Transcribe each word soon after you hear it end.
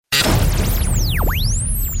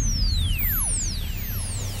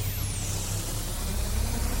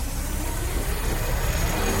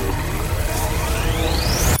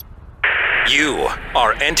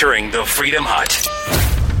are entering the Freedom Hut.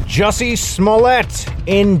 Jussie Smollett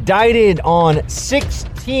indicted on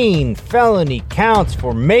 16 felony counts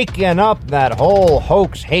for making up that whole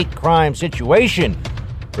hoax hate crime situation.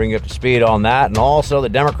 Bring you up to speed on that, and also the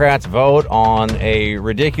Democrats vote on a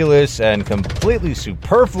ridiculous and completely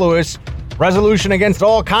superfluous resolution against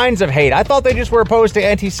all kinds of hate. I thought they just were opposed to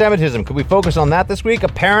anti-Semitism. Could we focus on that this week?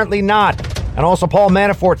 Apparently not. And also Paul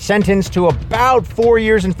Manafort sentenced to about 4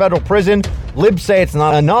 years in federal prison. Libs say it's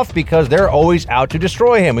not enough because they're always out to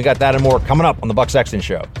destroy him. We got that and more coming up on the Buck Sexton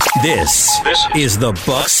Show. This is the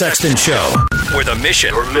Buck Sexton Show, where the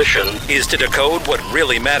mission is to decode what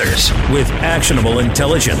really matters with actionable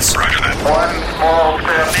intelligence. One small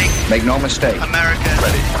step. Make no mistake. America.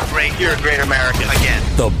 Great. You're a great American again.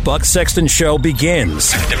 The Buck Sexton Show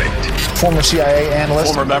begins Former CIA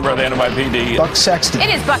analyst. Former member of the NYPD. Buck Sexton. It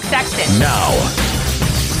is Buck Sexton. now.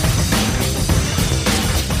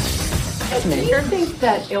 Do you think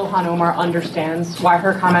that Ilhan Omar understands why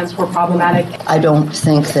her comments were problematic? I don't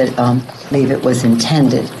think that it was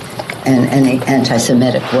intended in any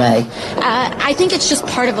anti-Semitic way. I think it's just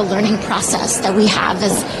part of a learning process that we have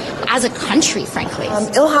as a country, frankly.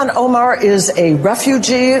 Ilhan Omar is a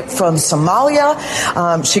refugee from Somalia.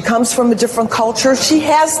 She comes from a different culture. She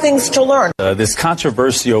has things to learn. This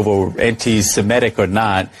controversy over anti-Semitic or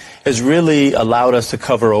not has really allowed us to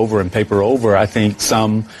cover over and paper over, I think,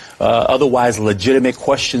 some otherwise legitimate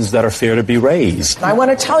questions that are fair to be raised. I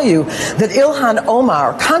want to tell you that Ilhan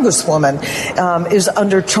Omar, Congresswoman, is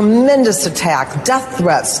under tremendous attack, death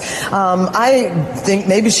threats. I think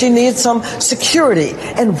maybe she needs some security.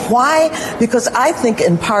 And why? Because I think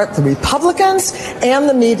in part the Republicans and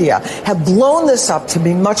the media have blown this up to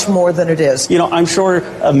be much more than it is. You know, I'm sure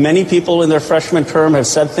many people in their freshman term have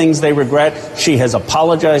said things they regret. She has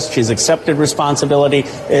apologized. She's accepted responsibility.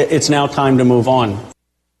 It's now time to move on.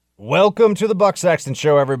 Welcome to the Buck Sexton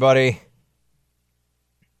Show, everybody.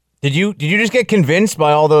 Did you just get convinced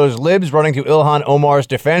by all those libs running to Ilhan Omar's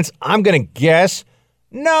defense? I'm going to guess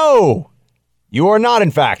no. You are not,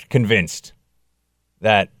 in fact, convinced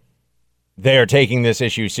that they are taking this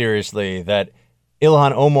issue seriously, that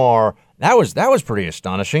Ilhan Omar, that was pretty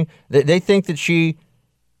astonishing. They think that she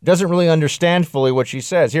doesn't really understand fully what she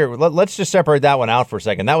says. Here, let's just separate that one out for a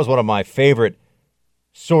second. That was one of my favorite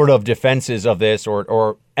sort of defenses of this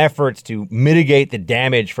or efforts to mitigate the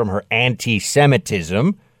damage from her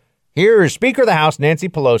anti-Semitism. Here is Speaker of the House, Nancy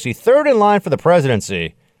Pelosi, third in line for the presidency.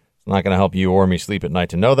 It's not going to help you or me sleep at night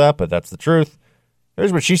to know that, but that's the truth.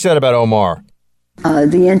 Here's what she said about Omar.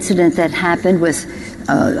 The incident that happened was,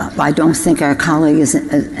 I don't think our colleague is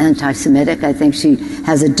anti-Semitic. I think she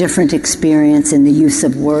has a different experience in the use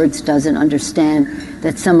of words, doesn't understand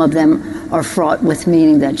that some of them are fraught with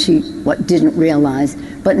meaning that she didn't realize,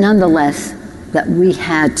 but nonetheless, that we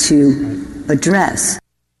had to address.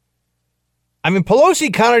 I mean,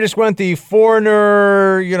 Pelosi kind of just went the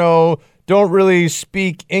foreigner, don't really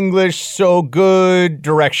speak English so good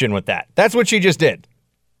direction with that. That's what she just did.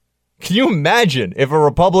 Can you imagine if a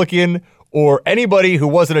Republican or anybody who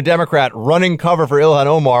wasn't a Democrat running cover for Ilhan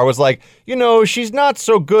Omar was like, she's not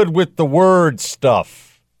so good with the word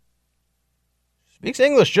stuff. Speaks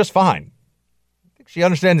English just fine. I think she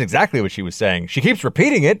understands exactly what she was saying. She keeps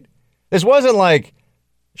repeating it. This wasn't like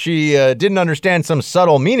she didn't understand some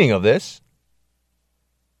subtle meaning of this.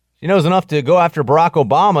 She knows enough to go after Barack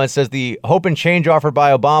Obama. It says the hope and change offered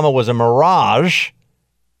by Obama was a mirage.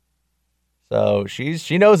 So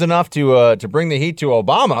she knows enough to bring the heat to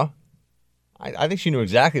Obama. I think she knew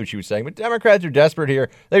exactly what she was saying. But Democrats are desperate here.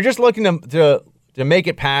 They're just looking to make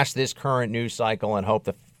it past this current news cycle and hope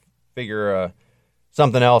to figure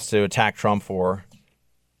something else to attack Trump for.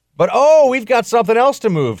 But we've got something else to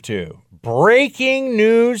move to. Breaking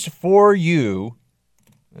news for you.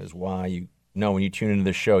 That is why when you tune into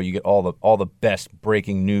the show, you get all the best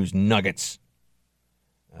breaking news nuggets,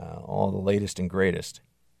 all the latest and greatest.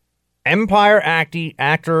 Empire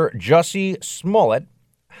actor Jussie Smollett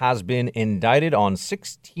has been indicted on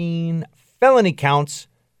 16 felony counts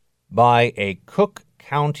by a Cook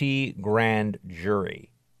County grand jury.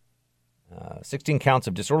 16 counts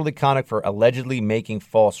of disorderly conduct for allegedly making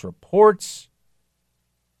false reports.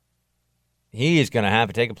 He is going to have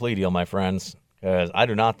to take a plea deal, my friends, because I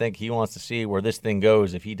do not think he wants to see where this thing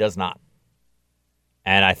goes if he does not.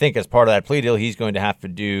 And I think as part of that plea deal, he's going to have to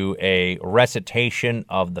do a recitation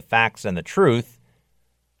of the facts and the truth.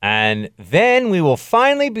 And then we will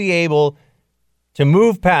finally be able to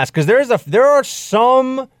move past, because there are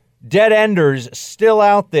some dead enders still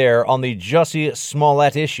out there on the Jussie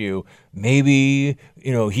Smollett issue. Maybe,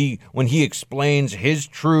 when he explains his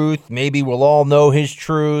truth, maybe we'll all know his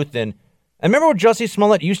truth. And remember what Jussie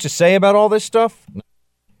Smollett used to say about all this stuff?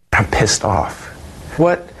 I'm pissed off.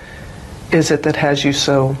 What is it that has you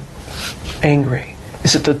so angry?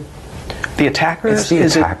 Is it the attackers? It's the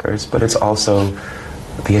attackers, but it's also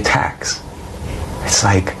the attacks. It's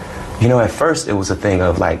like, at first it was a thing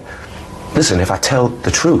of like, listen, if I tell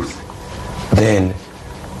the truth, then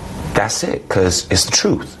that's it, because it's the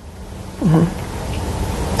truth.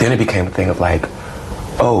 Mm-hmm. Then it became a thing of like,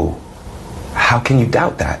 oh, how can you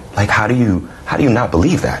doubt that? Like, how do you not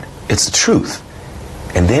believe that? It's the truth.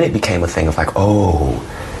 And then it became a thing of like, oh,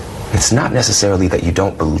 it's not necessarily that you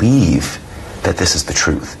don't believe that this is the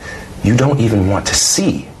truth. You don't even want to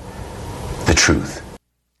see the truth.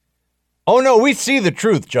 Oh, no, we see the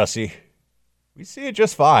truth, Jussie. We see it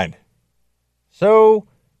just fine. So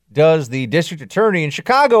does the district attorney in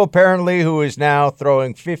Chicago, apparently, who is now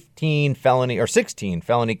throwing 16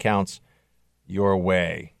 felony counts your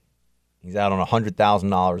way. He's out on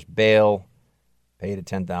 $100,000 bail, paid a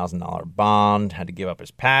 $10,000 bond, had to give up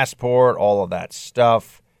his passport, all of that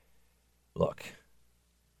stuff. Look,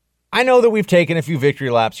 I know that we've taken a few victory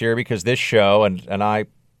laps here because this show, and I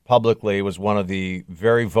publicly was one of the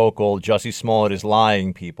very vocal Jussie Smollett is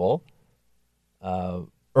lying people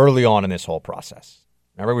early on in this whole process.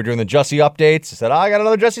 Remember, we were doing the Jussie updates. I said, I got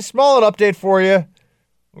another Jussie Smollett update for you.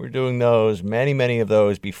 We were doing those, many of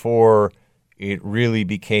those, before it really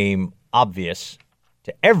became obvious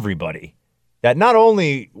to everybody that not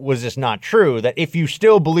only was this not true, that if you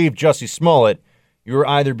still believe Jussie Smollett, you were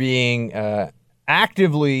either being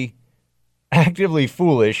actively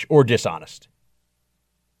foolish or dishonest.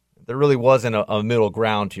 There really wasn't a middle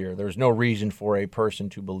ground here. There's no reason for a person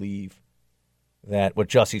to believe that what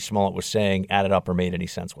Jussie Smollett was saying added up or made any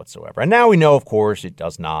sense whatsoever. And now we know, of course, it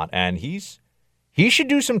does not. And he should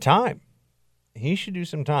do some time. He should do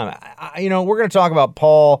some time. We're going to talk about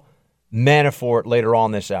Paul Manafort later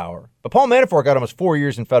on this hour. But Paul Manafort got almost 4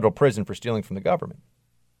 years in federal prison for stealing from the government.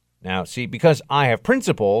 Now, see, because I have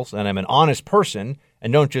principles and I'm an honest person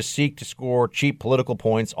and don't just seek to score cheap political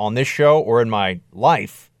points on this show or in my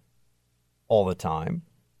life all the time,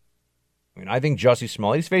 I think Jussie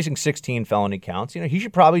Smollett, he's facing 16 felony counts. He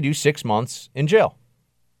should probably do 6 months in jail.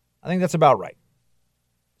 I think that's about right.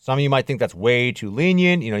 Some of you might think that's way too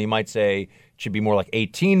lenient. You might say it should be more like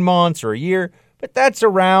 18 months or a year. But that's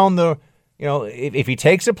around the, if he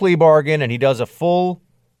takes a plea bargain and he does a full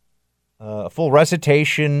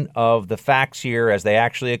recitation of the facts here as they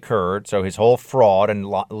actually occurred, so his whole fraud,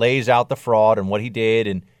 and lays out the fraud and what he did,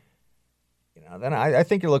 and then I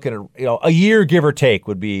think you're looking at a year, give or take,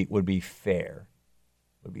 would be fair.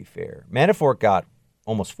 Would be fair. Manafort got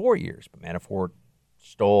almost 4 years, but Manafort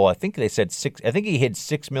stole, I think they said he hid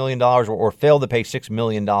 $6 million or failed to pay $6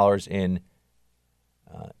 million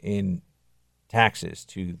in taxes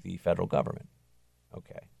to the federal government.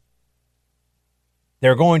 Okay.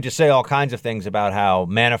 They're going to say all kinds of things about how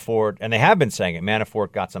Manafort, and they have been saying it,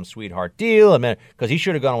 Manafort got some sweetheart deal because he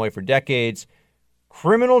should have gone away for decades.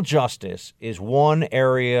 Criminal justice is one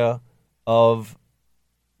area of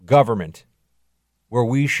government where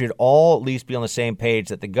we should all at least be on the same page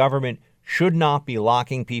that the government should not be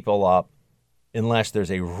locking people up unless there's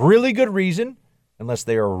a really good reason, unless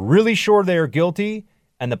they are really sure they are guilty,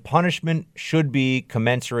 and the punishment should be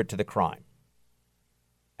commensurate to the crime.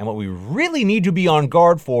 And what we really need to be on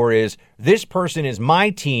guard for is this person is my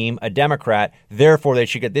team, a Democrat, therefore they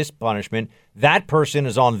should get this punishment. That person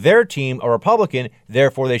is on their team, a Republican,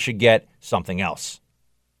 therefore they should get something else.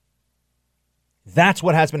 That's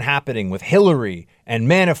what has been happening with Hillary and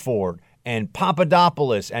Manafort and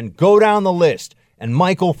Papadopoulos and go down the list and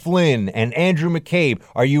Michael Flynn and Andrew McCabe.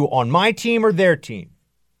 Are you on my team or their team?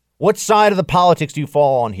 What side of the politics do you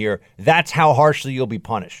fall on here? That's how harshly you'll be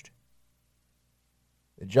punished.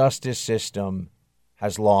 The justice system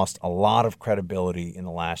has lost a lot of credibility in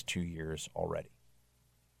the last 2 years already.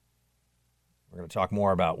 We're going to talk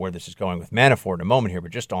more about where this is going with Manafort in a moment here,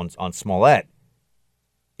 but just on Smollett.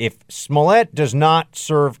 If Smollett does not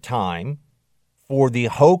serve time for the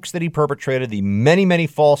hoax that he perpetrated, the many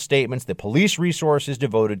false statements, the police resources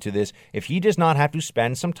devoted to this, if he does not have to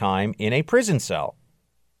spend some time in a prison cell,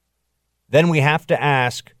 then we have to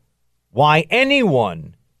ask why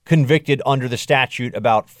anyone convicted under the statute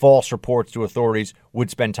about false reports to authorities would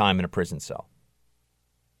spend time in a prison cell.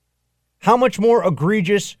 How much more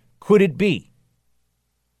egregious could it be?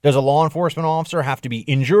 Does a law enforcement officer have to be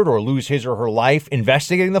injured or lose his or her life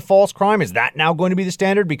investigating the false crime? Is that now going to be the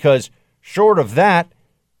standard? Because short of that,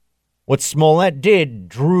 what Smollett did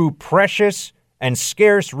drew precious and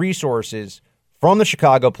scarce resources from the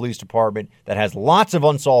Chicago Police Department that has lots of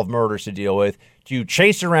unsolved murders to deal with to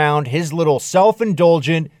chase around his little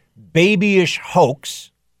self-indulgent, babyish hoax.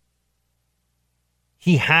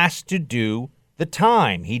 He has to do the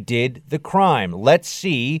time he did the crime. Let's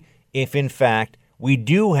see if, in fact, we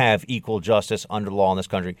do have equal justice under the law in this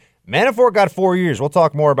country. Manafort got 4 years. We'll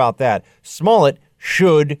talk more about that. Smollett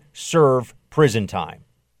should serve prison time.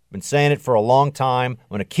 Been saying it for a long time. I'm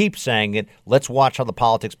going to keep saying it. Let's watch how the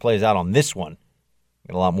politics plays out on this one.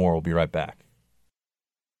 Got a lot more. We'll be right back.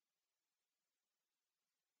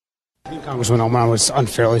 I think Congressman Omar was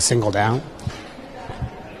unfairly singled out.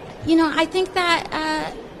 I think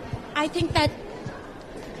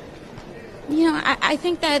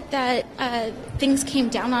that things came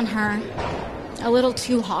down on her a little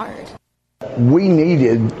too hard. We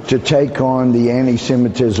needed to take on the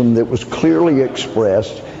anti-Semitism that was clearly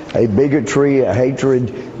expressed, a bigotry, a hatred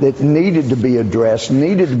that needed to be addressed,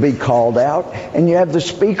 needed to be called out. And you have the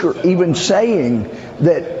speaker even saying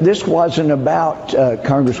that this wasn't about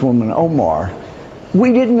Congresswoman Omar.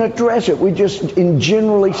 We didn't address it. We just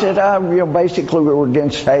generally said, basically we were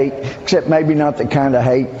against hate, except maybe not the kind of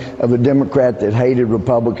hate of a Democrat that hated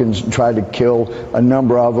Republicans and tried to kill a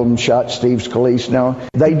number of them, shot Steve Scalise. No,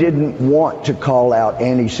 they didn't want to call out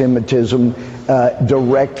anti-Semitism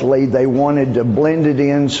directly. They wanted to blend it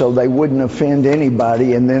in so they wouldn't offend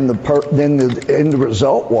anybody. And then the end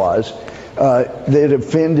result was that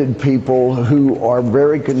offended people who are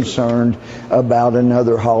very concerned about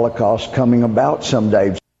another Holocaust coming about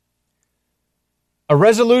someday. A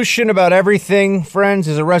resolution about everything, friends,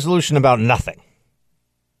 is a resolution about nothing.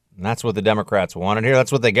 And that's what the Democrats wanted here.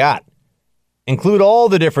 That's what they got. Include all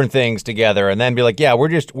the different things together and then be like, yeah,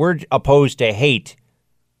 we're opposed to hate.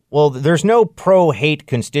 Well, there's no pro-hate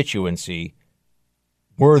constituency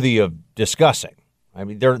worthy of discussing. I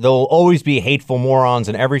mean, there'll always be hateful morons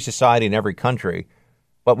in every society, in every country.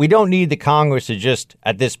 But we don't need the Congress to just,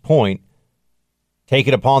 at this point, take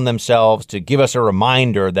it upon themselves to give us a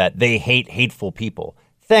reminder that they hate hateful people.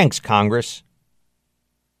 Thanks, Congress.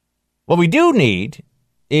 What we do need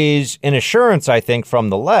is an assurance, I think, from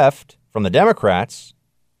the left, from the Democrats,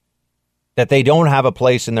 that they don't have a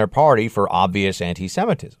place in their party for obvious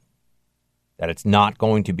anti-Semitism. That it's not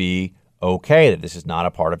going to be okay, that this is not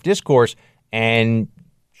a part of discourse. And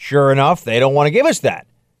sure enough, they don't want to give us that.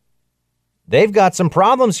 They've got some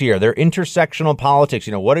problems here. They're intersectional politics.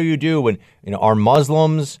 What do you do when, are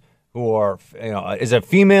Muslims who are, is a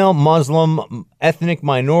female Muslim ethnic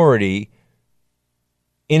minority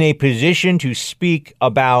in a position to speak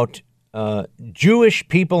about Jewish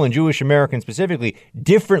people and Jewish Americans specifically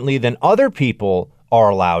differently than other people are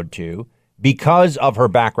allowed to because of her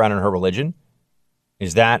background and her religion?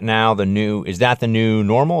 Is that now the new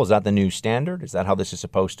normal? Is that the new standard? Is that how this is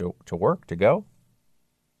supposed to work, to go?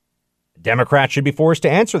 Democrats should be forced to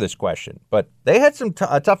answer this question, but they had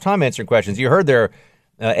a tough time answering questions. You heard their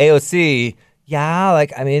AOC. Yeah,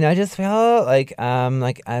 I just felt I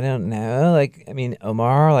don't know.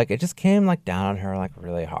 Omar, it just came down on her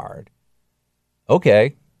really hard.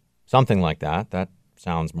 Okay, something like that. That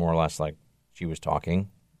sounds more or less like she was talking.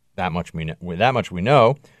 That much we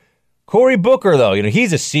know. Cory Booker, though,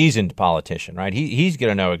 he's a seasoned politician, right? He's going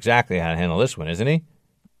to know exactly how to handle this one, isn't he?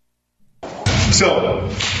 So,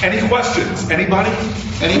 any questions? Anybody?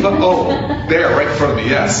 Oh, there, right in front of me,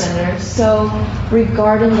 yes. Senator, so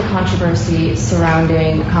regarding the controversy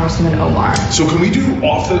surrounding Congresswoman Omar. So can we do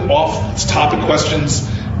off-topic questions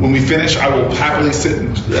when we finish? I will happily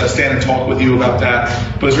stand and talk with you about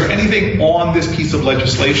that. But is there anything on this piece of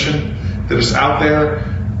legislation that is out there?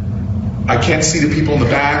 I can't see the people in the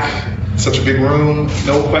back. Such a big room.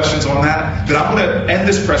 No questions on that. Then I'm going to end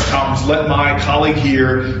this press conference. Let my colleague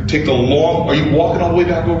here take the long. Are you walking all the way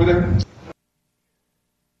back over there?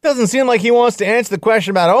 Doesn't seem like he wants to answer the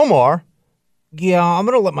question about Omar. Yeah, I'm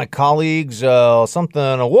going to let my colleagues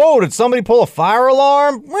something. Whoa, did somebody pull a fire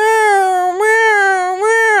alarm?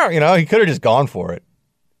 He could have just gone for it.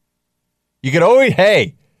 You could always,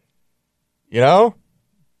 hey, You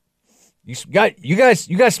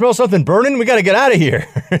guys smell something burning? We got to get out of here.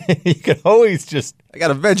 You could always just... I got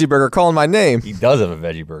a veggie burger calling my name. He does have a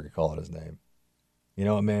veggie burger calling his name. You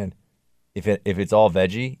know what, man? If it's all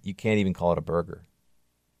veggie, you can't even call it a burger.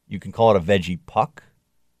 You can call it a veggie puck.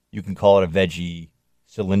 You can call it a veggie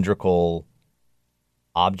cylindrical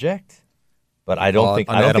object. But I don't think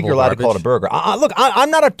you're allowed to call it a burger. Look,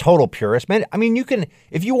 I'm not a total purist, man. I mean, you can,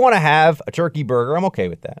 if you want to have a turkey burger, I'm okay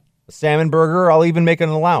with that. A salmon burger, I'll even make an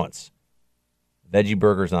allowance. Veggie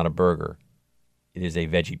burger is not a burger. It is a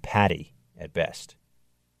veggie patty at best.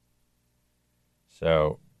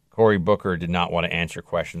 So Cory Booker did not want to answer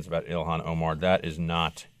questions about Ilhan Omar. That is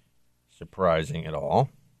not surprising at all.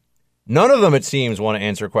 None of them, it seems, want to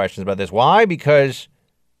answer questions about this. Why? Because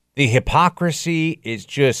the hypocrisy is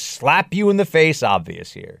just slap you in the face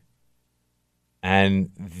obvious here. And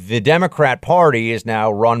the Democrat Party is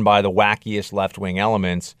now run by the wackiest left-wing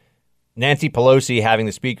elements. Nancy Pelosi having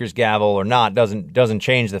the speaker's gavel or not doesn't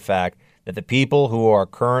change the fact that the people who are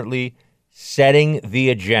currently setting the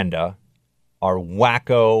agenda are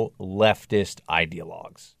wacko leftist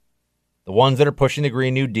ideologues. The ones that are pushing the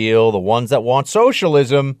Green New Deal, the ones that want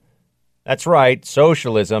socialism. That's right,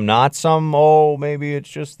 socialism, not some, maybe it's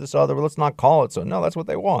just this other, let's not call it so. No, that's what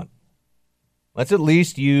they want. Let's at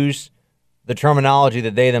least use the terminology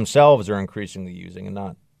that they themselves are increasingly using and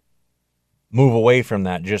not move away from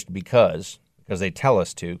that just because they tell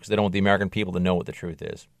us to, because they don't want the American people to know what the truth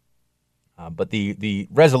is. But the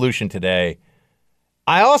resolution today,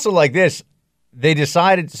 I also like this. They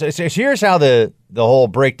decided, so here's how the whole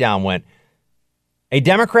breakdown went. A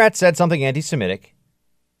Democrat said something anti-Semitic.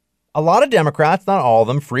 A lot of Democrats, not all of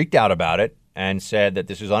them, freaked out about it and said that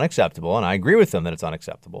this is unacceptable, and I agree with them that it's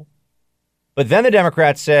unacceptable. But then the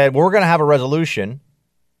Democrats said, we're going to have a resolution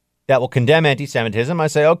that will condemn anti-Semitism. I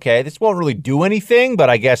say, okay, this won't really do anything, but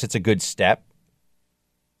I guess it's a good step.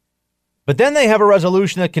 But then they have a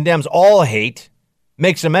resolution that condemns all hate,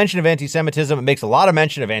 makes a mention of anti-Semitism, it makes a lot of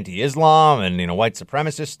mention of anti-Islam and, white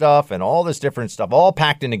supremacist stuff and all this different stuff, all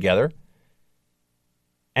packed in together.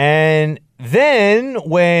 And then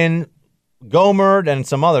when Gohmert and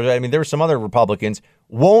some others, there were some other Republicans,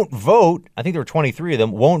 won't vote, I think there were 23 of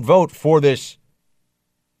them, won't vote for this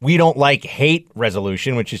we don't like hate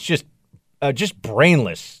resolution, which is just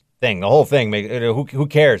brainless thing. The whole thing, who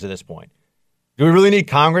cares at this point? Do we really need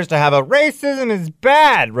Congress to have a racism is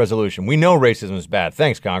bad resolution? We know racism is bad.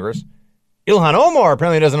 Thanks, Congress. Ilhan Omar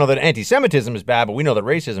apparently doesn't know that anti-Semitism is bad, but we know that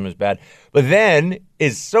racism is bad. But then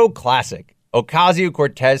is so classic.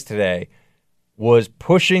 Ocasio-Cortez today was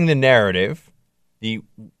pushing the narrative, the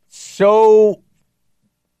so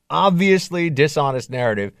obviously dishonest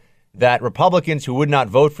narrative that Republicans who would not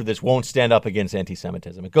vote for this won't stand up against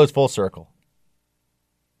anti-Semitism. It goes full circle.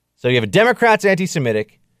 So you have a Democrats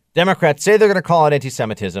anti-Semitic. Democrats say they're going to call out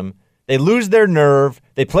anti-Semitism. They lose their nerve.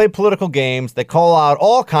 They play political games. They call out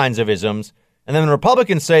all kinds of isms. And then when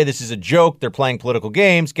Republicans say this is a joke, they're playing political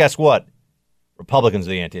games, guess what? Republicans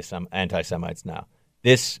are the anti-Semites now.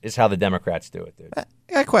 This is how the Democrats do it, dude. I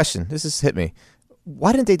got a question. This just hit me.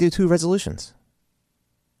 Why didn't they do two resolutions?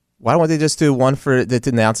 Why don't they just do one that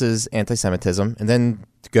denounces anti-Semitism and then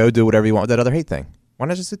go do whatever you want with that other hate thing? Why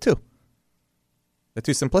not just do two? They're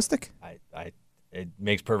too simplistic? It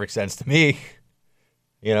makes perfect sense to me.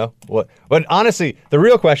 But honestly, the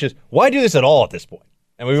real question is, why do this at all at this point?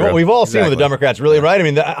 And we've all seen what the Democrats really,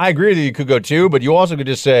 right? I agree that you could go two, but you also could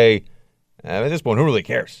just say, at this point, who really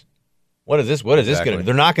cares? What is this? What is this going to do?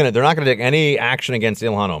 They're not going to take any action against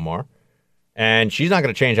Ilhan Omar, and she's not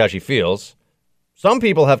going to change how she feels. Some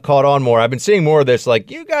people have caught on more. I've been seeing more of this.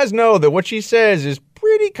 Like, you guys know that what she says is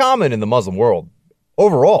pretty common in the Muslim world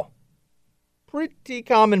overall. Pretty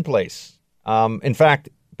commonplace. In fact,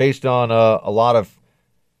 based on a lot of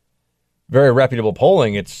very reputable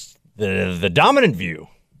polling, it's the dominant view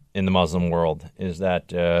in the Muslim world is that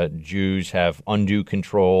Jews have undue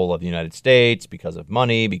control of the United States because of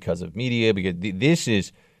money, because of media.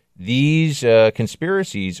 Because these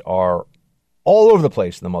conspiracies are all over the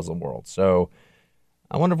place in the Muslim world. So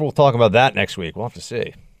I wonder if we'll talk about that next week. We'll have to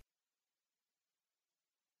see.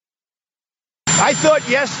 I thought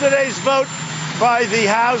yesterday's vote by the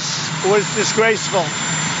House was disgraceful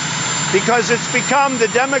because the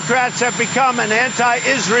Democrats have become an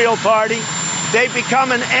anti-Israel party. They've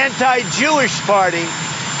become an anti-Jewish party.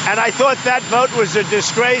 And I thought that vote was a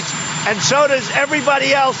disgrace. And so does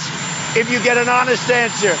everybody else if you get an honest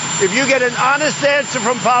answer. If you get an honest answer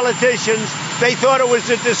from politicians, they thought it was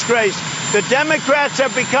a disgrace. The Democrats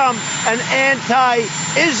have become an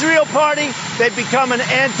anti-Israel party. They've become an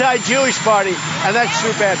anti-Jewish party. And that's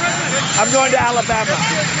too bad. I'm going to Alabama.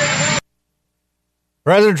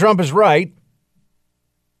 President Trump is right.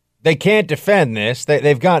 They can't defend this.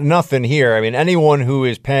 They've got nothing here. Anyone who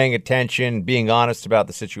is paying attention, being honest about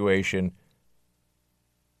the situation,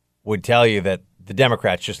 would tell you that the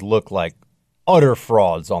Democrats just look like utter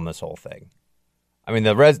frauds on this whole thing.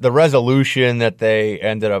 The resolution that they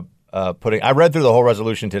ended up putting, I read through the whole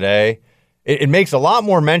resolution today. It makes a lot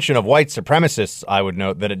more mention of white supremacists, I would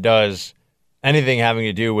note, than it does anything having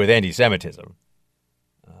to do with anti-Semitism.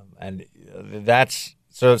 And that's...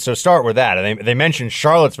 So start with that. And they mentioned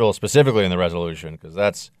Charlottesville specifically in the resolution because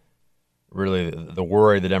that's really the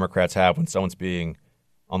worry the Democrats have when someone's being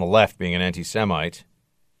on the left being an anti-Semite.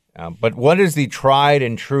 But what is the tried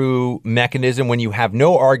and true mechanism when you have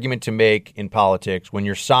no argument to make in politics, when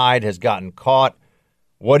your side has gotten caught?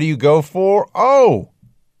 What do you go for? Oh,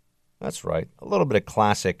 that's right. A little bit of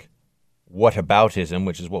classic whataboutism,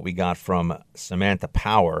 which is what we got from Samantha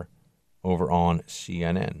Power over on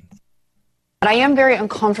CNN. But I am very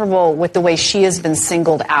uncomfortable with the way she has been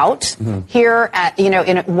singled out here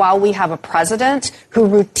while we have a president who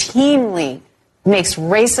routinely makes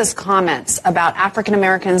racist comments about African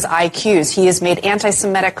Americans' IQs. He has made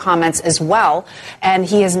anti-Semitic comments as well, and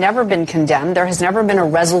he has never been condemned. There has never been a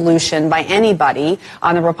resolution by anybody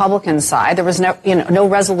on the Republican side. There was no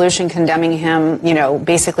resolution condemning him,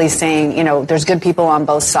 basically saying, there's good people on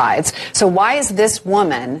both sides. So why is this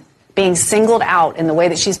woman being singled out in the way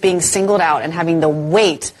that she's being singled out and having the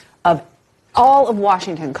weight of all of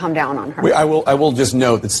Washington come down on her? I will just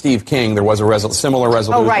note that Steve King, there was a similar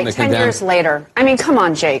resolution. Oh, right, 10 years later. I mean, come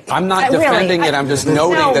on, Jake. I'm not defending it. I'm just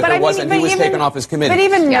noting that there wasn't. He was taken off his committee. But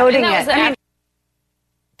even noting it.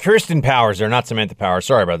 Kirsten Powers there, not Samantha Powers.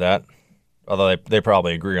 Sorry about that. Although they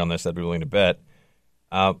probably agree on this. I'd be willing to bet.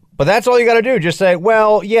 But that's all you got to do. Just say,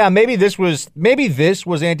 well, yeah, maybe this was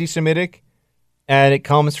anti-Semitic, and it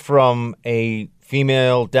comes from a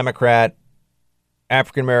female Democrat,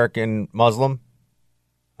 African-American Muslim,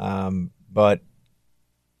 but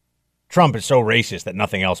Trump is so racist that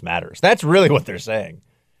nothing else matters. That's really what they're saying.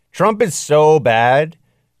 Trump is so bad,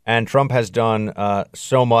 and Trump has done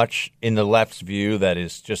so much in the left's view that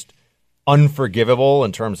is just unforgivable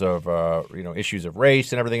in terms of issues of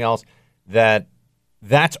race and everything else,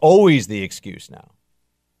 that's always the excuse now.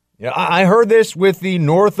 I heard this with the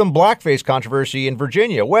Northam blackface controversy in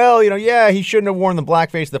Virginia. Well, he shouldn't have worn the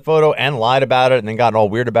blackface in the photo and lied about it and then gotten all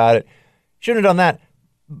weird about it. Shouldn't have done that.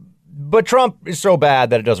 But Trump is so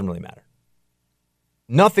bad that it doesn't really matter.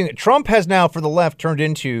 Nothing. Trump has now, for the left, turned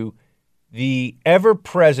into the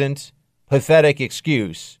ever-present pathetic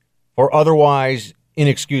excuse for otherwise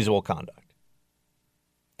inexcusable conduct.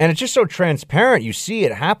 And it's just so transparent. You see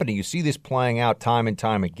it happening. You see this playing out time and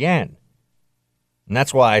time again. And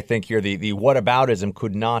that's why I think here the whataboutism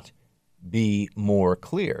could not be more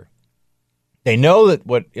clear. They know that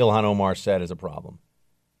what Ilhan Omar said is a problem.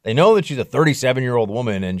 They know that she's a 37-year-old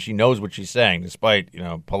woman and she knows what she's saying, despite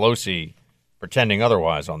Pelosi pretending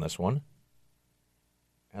otherwise on this one.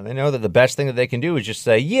 And they know that the best thing that they can do is just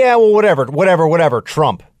say, yeah, well, whatever,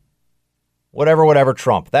 Trump. Whatever,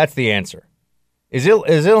 Trump. That's the answer. Is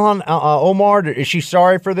Ilhan Omar, is she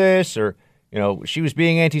sorry for this? Or she was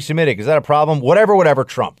being anti-Semitic. Is that a problem? Whatever,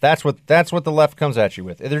 Trump. That's what the left comes at you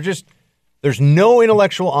with. There's no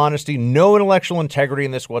intellectual honesty, no intellectual integrity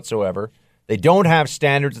in this whatsoever. They don't have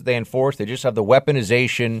standards that they enforce. They just have the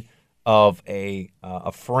weaponization of a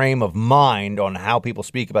frame of mind on how people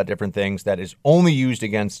speak about different things that is only used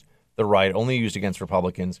against the right, only used against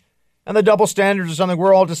Republicans. And the double standards is something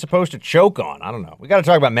we're all just supposed to choke on. I don't know. We got to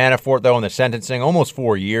talk about Manafort, though, in the sentencing. Almost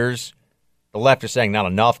 4 years. The left is saying not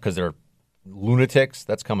enough because they're lunatics.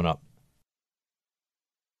 That's coming up.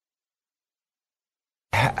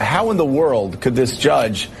 How in the world could this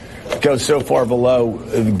judge go so far below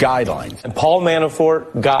guidelines? And Paul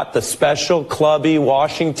Manafort got the special, clubby,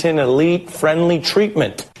 Washington elite friendly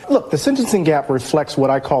treatment. Look, the sentencing gap reflects what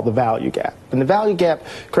I call the value gap. And the value gap,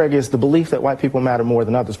 Craig, is the belief that white people matter more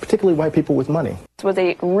than others, particularly white people with money. This was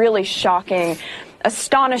a really shocking,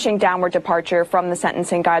 astonishing downward departure from the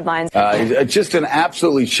sentencing guidelines. Just an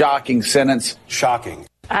absolutely shocking sentence. Shocking.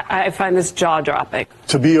 I find this jaw-dropping.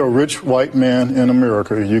 To be a rich white man in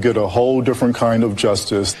America, you get a whole different kind of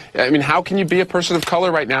justice. I mean, how can you be a person of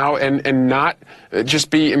color right now and not just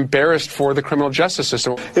be embarrassed for the criminal justice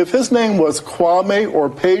system? If his name was Kwame or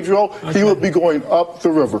Pedro, he would be going up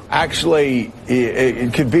the river. Actually,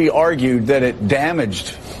 it could be argued that it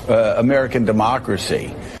damaged American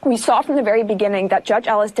democracy. We saw from the very beginning that Judge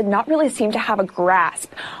Ellis did not really seem to have a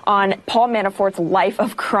grasp on Paul Manafort's life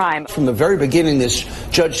of crime. From the very beginning, this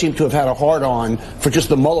judge seemed to have had a hard-on for just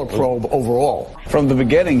the Mueller probe overall. From the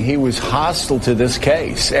beginning, he was hostile to this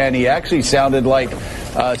case, and he actually sounded like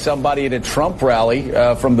somebody at a Trump rally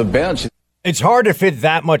from the bench. It's hard to fit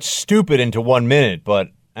that much stupid into 1 minute, but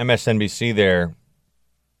MSNBC there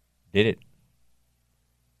did it.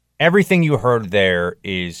 Everything you heard there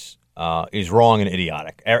is wrong and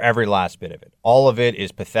idiotic. Every last bit of it. All of it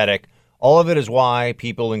is pathetic. All of it is why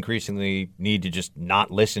people increasingly need to just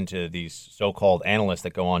not listen to these so-called analysts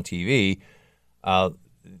that go on TV.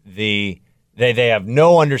 They have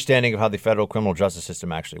no understanding of how the federal criminal justice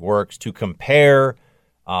system actually works. To compare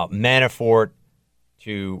Manafort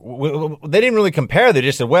to – they didn't really compare. They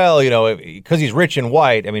just said, well, because he's rich and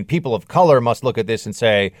white, I mean, people of color must look at this and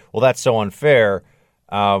say, well, that's so unfair.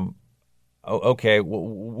 Okay,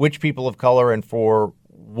 which people of color and for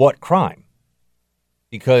what crime?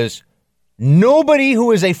 Because nobody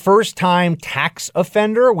who is a first-time tax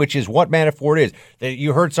offender, which is what Manafort is,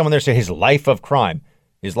 you heard someone there say his life of crime,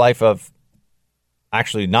 his life of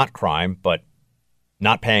actually not crime, but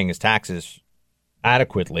not paying his taxes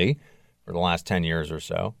adequately for the last 10 years or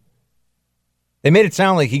so. They made it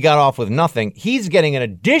sound like he got off with nothing. He's getting an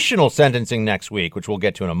additional sentencing next week, which we'll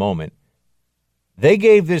get to in a moment. They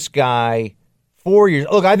gave this guy 4 years.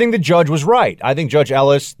 Look, I think the judge was right. I think Judge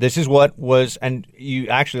Ellis, this is what was, and you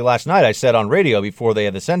actually last night I said on radio before they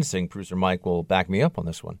had the sentencing, producer Mike will back me up on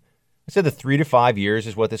this one. I said the 3 to 5 years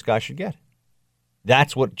is what this guy should get.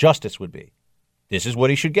 That's what justice would be. This is what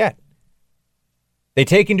he should get. They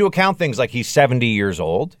take into account things like he's 70 years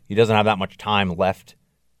old. He doesn't have that much time left,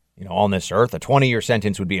 on this earth. A 20-year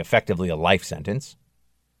sentence would be effectively a life sentence.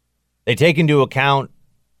 They take into account,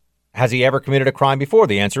 has he ever committed a crime before?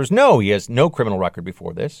 The answer is no. He has no criminal record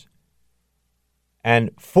before this.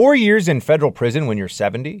 And 4 years in federal prison when you're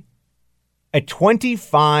 70, a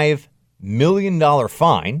 $25 million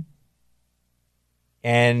fine,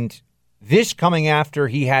 and this coming after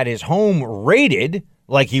he had his home raided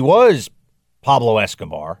like he was Pablo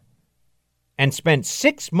Escobar, and spent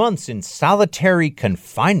 6 months in solitary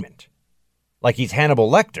confinement like he's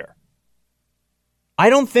Hannibal Lecter.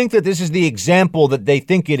 I don't think that this is the example that they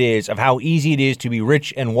think it is of how easy it is to be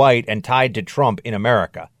rich and white and tied to Trump in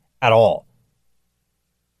America at all.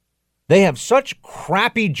 They have such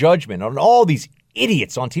crappy judgment on all these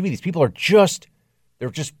idiots on TV. These people are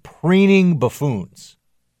they're just preening buffoons.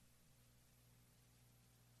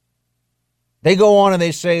 They go on and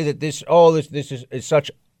they say that this is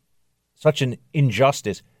such an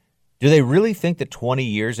injustice. Do they really think that 20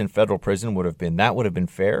 years in federal prison would have been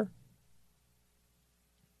fair?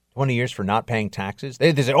 20 years for not paying taxes?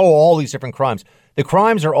 They say, all these different crimes. The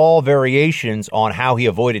crimes are all variations on how he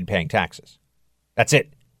avoided paying taxes. That's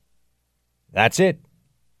it. That's it.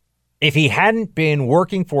 If he hadn't been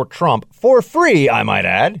working for Trump for free, I might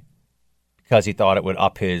add, because he thought it would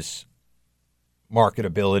up his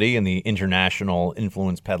marketability in the international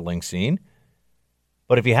influence peddling scene.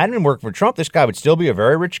 But if he hadn't been working for Trump, this guy would still be a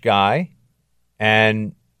very rich guy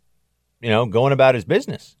and, going about his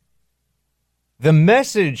business. The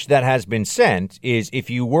message that has been sent is if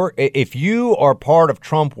you are part of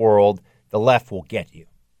Trump world, the left will get you.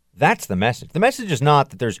 That's the message. The message is not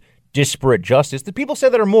that there's disparate justice. The people say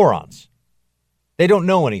that are morons. They don't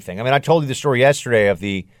know anything. I mean, I told you the story yesterday of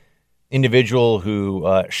the individual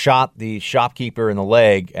who shot the shopkeeper in the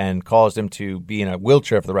leg and caused him to be in a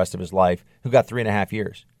wheelchair for the rest of his life, who got 3.5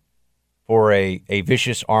 years for a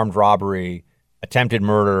vicious armed robbery, attempted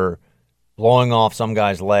murder, blowing off some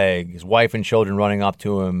guy's leg, his wife and children running up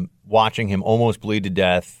to him, watching him almost bleed to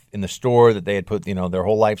death in the store that they had put, their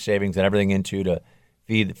whole life savings and everything into to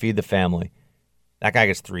feed the family. That guy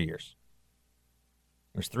gets 3 years.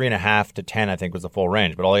 There's 3.5 to 10, I think, was the full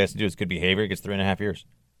range. But all he has to do is good behavior. He gets 3.5 years.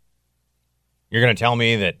 You're going to tell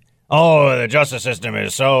me that, the justice system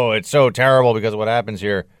is so terrible because of what happens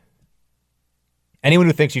here. Anyone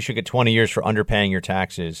who thinks you should get 20 years for underpaying your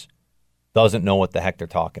taxes doesn't know what the heck they're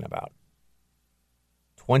talking about.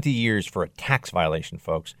 20 years for a tax violation,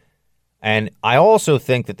 folks. And I also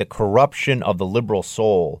think that the corruption of the liberal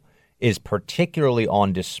soul is particularly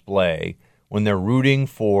on display when they're rooting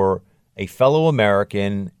for a fellow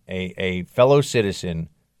American, a fellow citizen,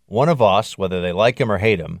 one of us, whether they like him or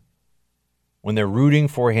hate him, when they're rooting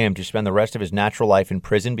for him to spend the rest of his natural life in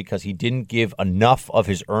prison because he didn't give enough of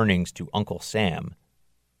his earnings to Uncle Sam.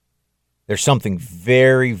 There's something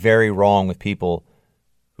very, very wrong with people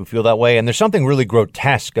who feel that way. And there's something really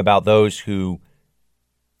grotesque about those who,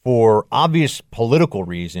 for obvious political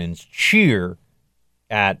reasons, cheer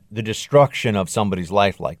at the destruction of somebody's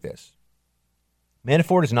life like this.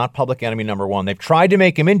 Manafort is not public enemy number one. They've tried to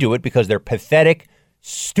make him into it because their pathetic,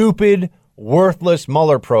 stupid, worthless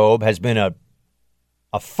Mueller probe has been a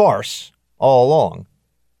farce all along.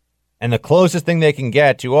 And the closest thing they can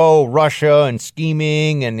get to, Russia and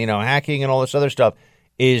scheming and, hacking and all this other stuff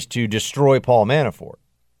is to destroy Paul Manafort.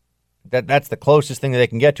 That's the closest thing that they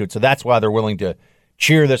can get to it. So that's why they're willing to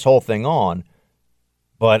cheer this whole thing on.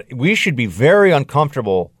 But we should be very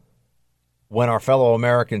uncomfortable when our fellow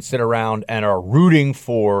Americans sit around and are rooting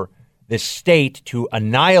for the state to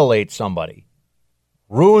annihilate somebody,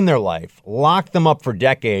 ruin their life, lock them up for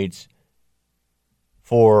decades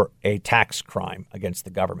for a tax crime against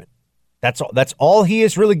the government. That's all he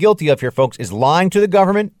is really guilty of here, folks, is lying to the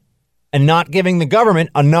government and not giving the government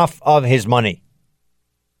enough of his money.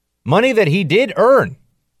 Money that he did earn,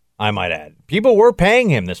 I might add. People were paying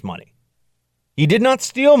him this money. He did not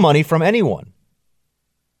steal money from anyone.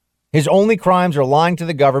 His only crimes are lying to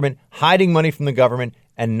the government, hiding money from the government,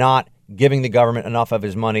 and not giving the government enough of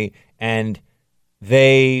his money. And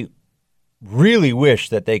they really wish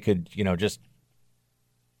that they could, just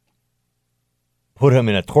put him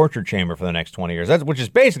in a torture chamber for the next 20 years, which is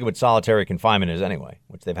basically what solitary confinement is anyway,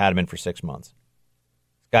 which they've had him in for 6 months.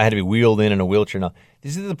 This guy had to be wheeled in a wheelchair. Now,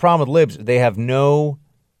 this is the problem with libs. They have no,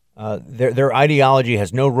 their ideology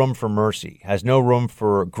has no room for mercy, has no room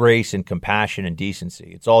for grace and compassion and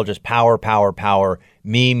decency. It's all just power, power, power,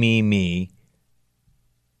 me, me, me.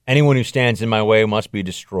 Anyone who stands in my way must be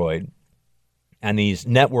destroyed. And these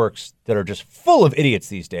networks that are just full of idiots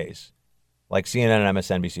these days, like CNN and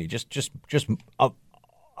MSNBC, just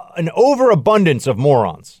an overabundance of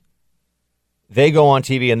morons. They go on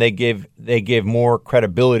TV and they give more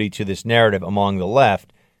credibility to this narrative among the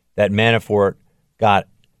left that Manafort got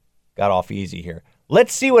off easy here.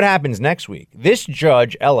 Let's see what happens next week. This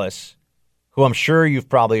Judge Ellis, who I'm sure you've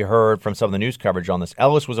probably heard from some of the news coverage on this,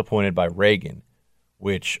 Ellis was appointed by Reagan,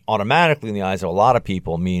 which automatically in the eyes of a lot of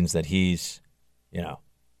people means that he's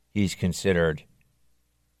considered,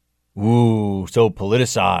 so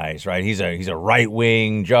politicized, right? He's a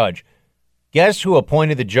right-wing judge. Guess who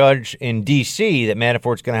appointed the judge in D.C. that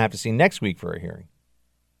Manafort's going to have to see next week for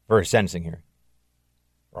a sentencing hearing?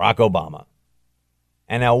 Barack Obama.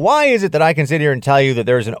 And now why is it that I can sit here and tell you that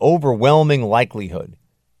there's an overwhelming likelihood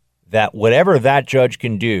that whatever that judge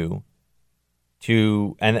can do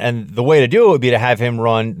and the way to do it would be to have him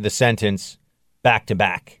run the sentence back to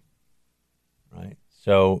back, right?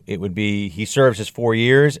 So it would be he serves his 4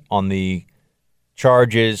 years on the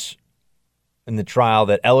charges in the trial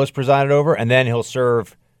that Ellis presided over, and then he'll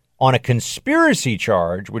serve on a conspiracy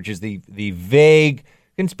charge, which is the vague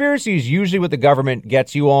conspiracy is usually what the government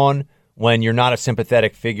gets you on when you're not a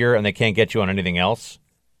sympathetic figure and they can't get you on anything else.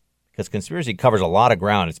 Because conspiracy covers a lot of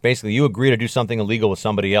ground. It's basically you agree to do something illegal with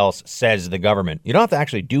somebody else, says the government. You don't have to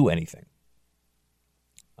actually do anything.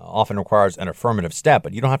 Often requires an affirmative step,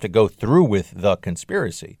 but you don't have to go through with the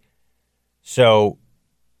conspiracy. So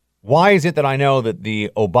why is it that I know that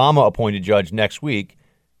the Obama-appointed judge next week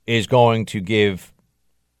is going to give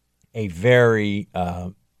a very,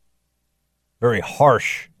 very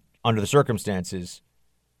harsh, under the circumstances,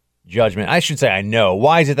 judgment? I should say I know.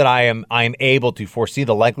 Why is it that I am able to foresee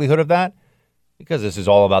the likelihood of that? Because this is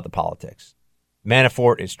all about the politics.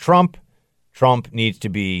 Manafort is Trump. Trump needs to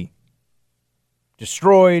be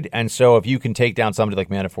destroyed. And so if you can take down somebody like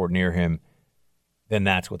Manafort near him, then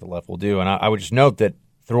that's what the left will do. And I would just note that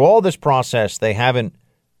through all this process, they haven't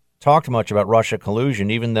talked much about Russia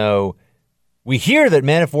collusion, even though we hear that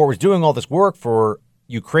Manafort was doing all this work for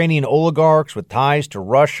Ukrainian oligarchs with ties to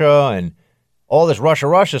Russia and all this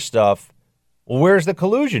Russia stuff. Well, where's the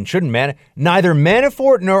collusion? Neither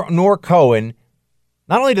Manafort nor Cohen,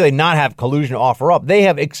 not only do they not have collusion to offer up, they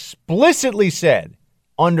have explicitly said,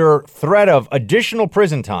 under threat of additional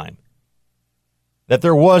prison time, that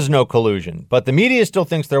there was no collusion. But the media still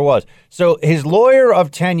thinks there was. So his lawyer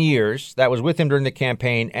of 10 years that was with him during the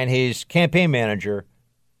campaign and his campaign manager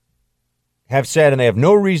have said, and they have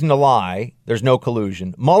no reason to lie, there's no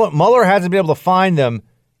collusion. Mueller hasn't been able to find them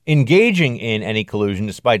engaging in any collusion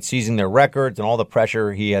despite seizing their records and all the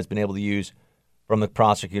pressure he has been able to use from the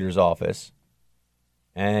prosecutor's office.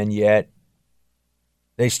 And yet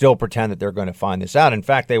they still pretend that they're going to find this out. In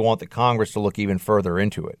fact, they want the Congress to look even further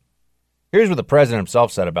into it. Here's what the president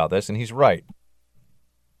himself said about this, and he's right.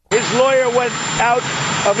 His lawyer went out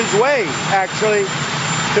of his way, actually,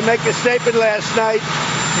 to make a statement last night.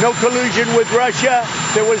 No collusion with Russia.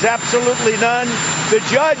 There was absolutely none. The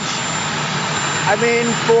judge,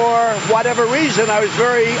 for whatever reason, I was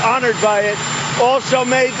very honored by it, also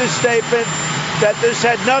made the statement that this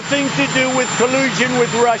had nothing to do with collusion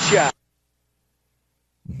with Russia.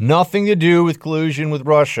 Nothing to do with collusion with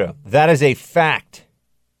Russia. That is a fact.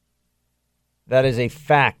 That is a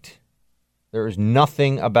fact. There is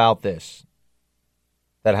nothing about this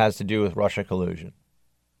that has to do with Russia collusion,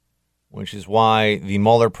 which is why the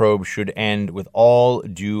Mueller probe should end with all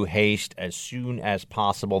due haste as soon as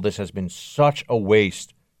possible. This has been such a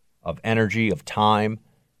waste of energy, of time,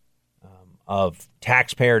 of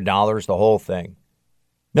taxpayer dollars, the whole thing.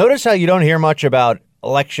 Notice how you don't hear much about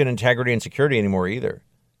election integrity and security anymore either.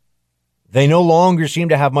 They no longer seem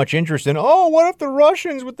to have much interest in, what if the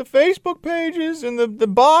Russians with the Facebook pages and the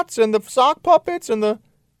bots and the sock puppets and the...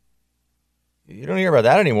 You don't hear about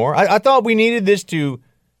that anymore. I thought we needed this to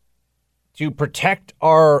protect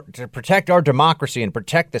our democracy and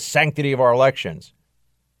protect the sanctity of our elections.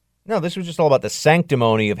 No, this was just all about the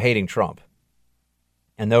sanctimony of hating Trump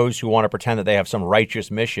and those who want to pretend that they have some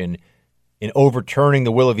righteous mission in overturning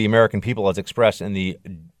the will of the American people as expressed in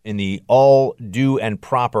the all due and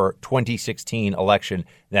proper 2016 election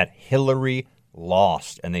that Hillary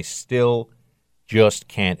lost, and they still just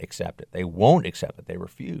can't accept it. They won't accept it. They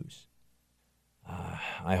refuse.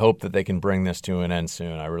 I hope that they can bring this to an end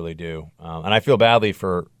soon. I really do. And I feel badly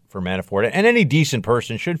for Manafort. And any decent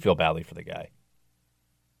person should feel badly for the guy.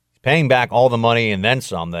 He's paying back all the money and then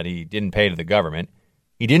some that he didn't pay to the government.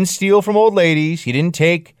 He didn't steal from old ladies. He didn't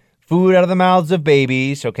take food out of the mouths of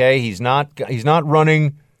babies, okay? He's not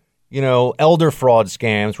running, elder fraud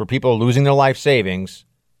scams where people are losing their life savings.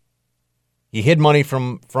 He hid money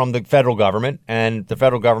from the federal government, and the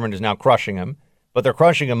federal government is now crushing him. But they're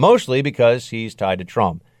crushing him mostly because he's tied to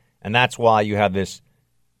Trump. And that's why you have this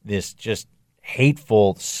just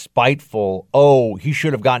hateful, spiteful, he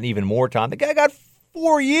should have gotten even more time. The guy got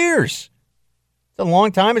 4 years. It's a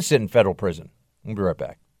long time to sit in federal prison. We'll be right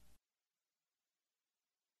back.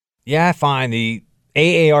 Yeah, fine. The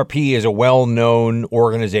AARP is a well-known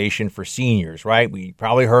organization for seniors, right? We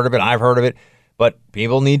probably heard of it. I've heard of it. But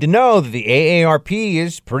people need to know that the AARP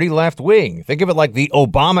is pretty left-wing. Think of it like the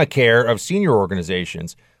Obamacare of senior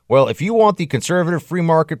organizations. Well, if you want the conservative, free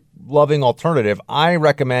market-loving alternative, I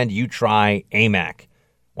recommend you try AMAC.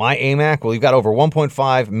 Why AMAC? Well, you've got over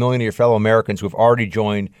 1.5 million of your fellow Americans who have already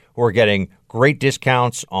joined, who are getting great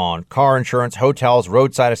discounts on car insurance, hotels,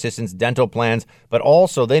 roadside assistance, dental plans, but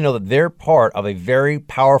also they know that they're part of a very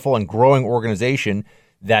powerful and growing organization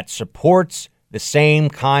that supports the same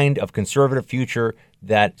kind of conservative future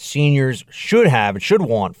that seniors should have and should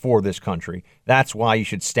want for this country. That's why you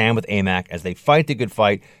should stand with AMAC as they fight the good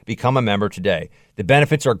fight. Become a member today. The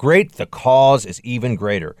benefits are great. The cause is even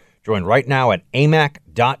greater. Join right now at amac.us/buck.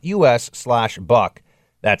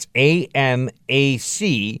 That's amac.us/buck.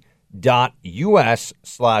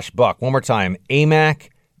 One more time, amac.us/buck.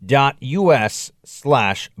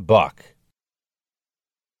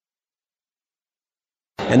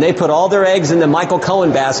 And they put all their eggs in the Michael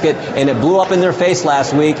Cohen basket, and it blew up in their face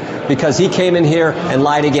last week because he came in here and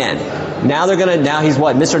lied again. Now he's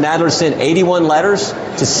what? Mr. Nadler sent 81 letters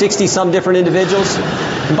to 60-some different individuals.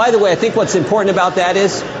 And by the way, I think what's important about that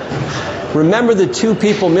is, remember the two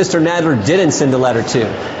people Mr. Nadler didn't send a letter to.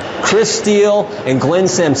 Chris Steele and Glenn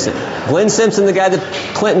Simpson. Glenn Simpson, the guy that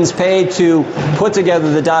Clinton's paid to put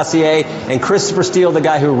together the dossier, and Christopher Steele, the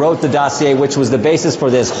guy who wrote the dossier, which was the basis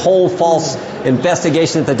for this whole false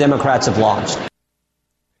investigation that the Democrats have launched.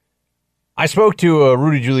 I spoke to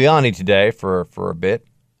Rudy Giuliani today for a bit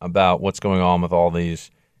about what's going on with all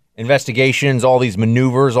these investigations, all these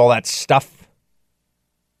maneuvers, all that stuff.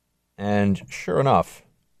 And sure enough,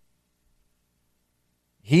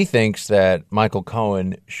 he thinks that Michael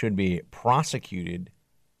Cohen should be prosecuted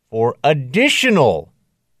for additional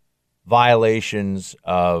violations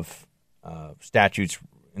of statutes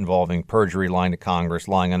involving perjury, lying to Congress,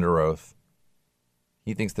 lying under oath.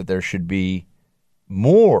 He thinks that there should be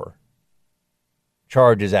more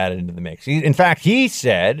charges added into the mix. In fact, he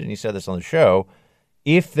said, and he said this on the show,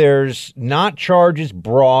 if there's not charges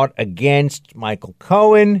brought against Michael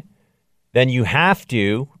Cohen, then you have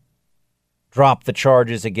to drop the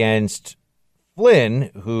charges against Flynn,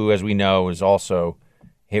 who, as we know, is also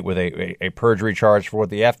hit with a perjury charge for what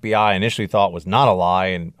the FBI initially thought was not a lie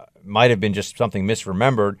and might have been just something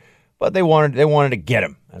misremembered. But they wanted to get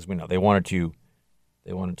him, as we know. They wanted to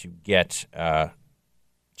get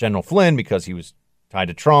General Flynn because he was tied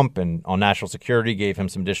to Trump and on national security, gave him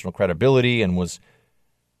some additional credibility, and was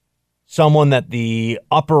someone that the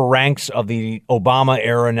upper ranks of the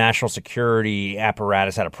Obama-era national security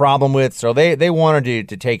apparatus had a problem with. So they wanted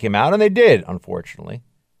to take him out, and they did, unfortunately.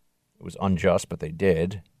 It was unjust, but they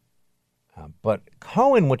did. But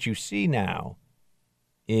Cohen, what you see now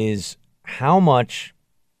is how much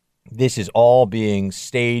this is all being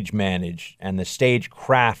stage managed and the stage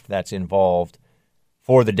craft that's involved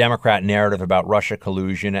for the Democrat narrative about Russia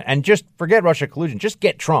collusion. And just forget Russia collusion. Just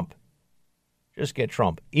get Trump. Just get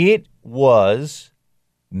Trump. It was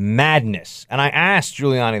madness. And I asked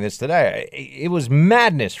Giuliani this today. It was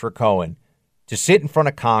madness for Cohen to sit in front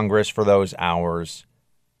of Congress for those hours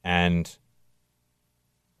and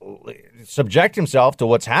subject himself to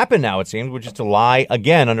what's happened now, it seems, which is to lie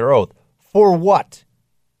again under oath. For what?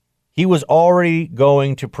 He was already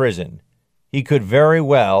going to prison. He could very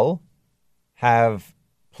well have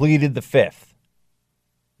pleaded the fifth,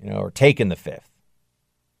 or taken the fifth.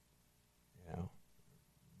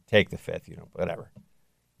 Take the fifth, whatever.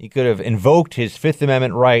 He could have invoked his Fifth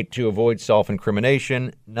Amendment right to avoid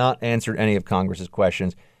self-incrimination, not answered any of Congress's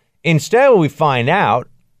questions. Instead, what we find out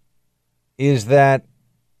is that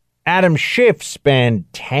Adam Schiff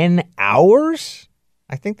spent 10 hours.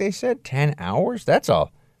 I think they said 10 hours. That's a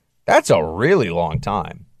really long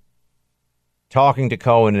time talking to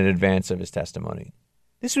Cohen in advance of his testimony.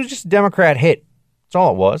 This was just a Democrat hit. That's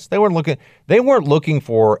all it was. They weren't looking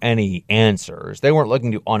for any answers. They weren't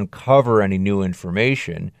looking to uncover any new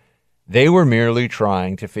information. They were merely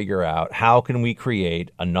trying to figure out how can we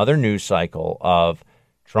create another news cycle of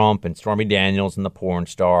Trump and Stormy Daniels and the porn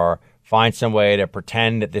star, find some way to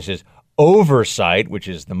pretend that this is oversight, which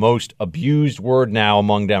is the most abused word now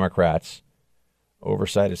among Democrats.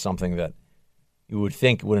 Oversight is something that you would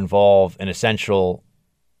think would involve an essential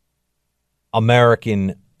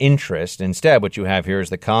American interest. Instead, what you have here is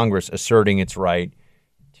the Congress asserting its right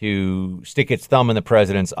to stick its thumb in the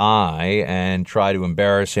president's eye and try to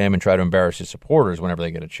embarrass him and try to embarrass his supporters whenever they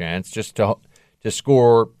get a chance, just to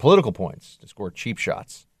score political points, to score cheap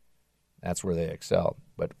shots. That's where they excel.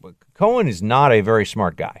 But Cohen is not a very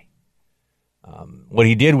smart guy. What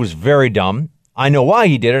he did was very dumb. I know why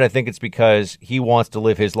he did it. I think it's because he wants to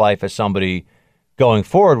live his life as somebody going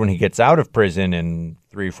forward when he gets out of prison in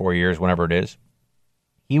 3 or 4 years, whenever it is.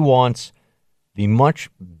 He wants the much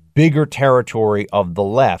bigger territory of the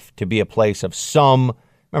left to be a place of some.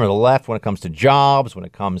 Remember, the left, when it comes to jobs, when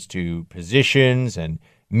it comes to positions and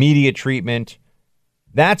media treatment,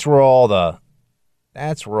 that's where all the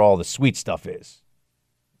sweet stuff is.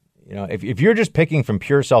 You know, if you're just picking from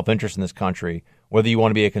pure self-interest in this country, whether you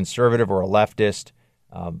want to be a conservative or a leftist,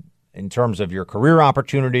 in terms of your career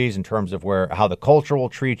opportunities, in terms of how the culture will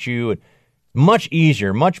treat you, much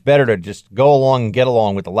easier, much better to just go along and get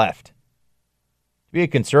along with the left. To be a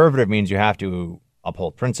conservative means you have to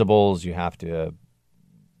uphold principles, you have to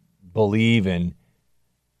believe in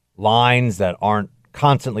lines that aren't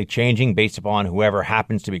constantly changing based upon whoever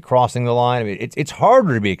happens to be crossing the line. I mean, it's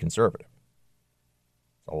harder to be a conservative.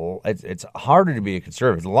 It's harder to be a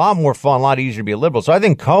conservative. It's a lot more fun, a lot easier to be a liberal. So I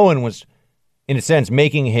think Cohen was, in a sense,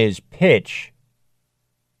 making his pitch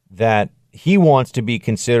that he wants to be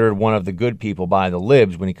considered one of the good people by the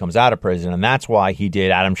libs when he comes out of prison, and that's why he did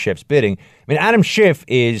Adam Schiff's bidding. I mean, Adam Schiff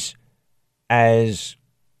is as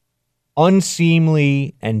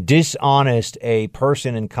unseemly and dishonest a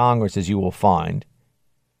person in Congress as you will find.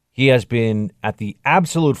 He has been at the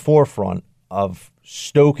absolute forefront of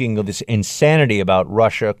stoking of this insanity about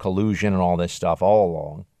Russia, collusion, and all this stuff all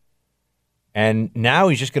along. And now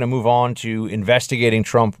he's just going to move on to investigating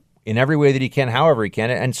Trump in every way that he can, however he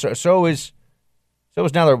can. And so is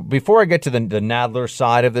Nadler. Before I get to the Nadler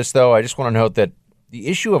side of this, though, I just want to note that the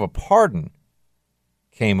issue of a pardon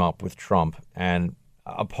came up with Trump, and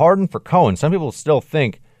a pardon for Cohen. Some people still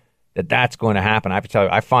think that that's going to happen. I have to tell you,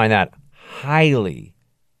 I find that highly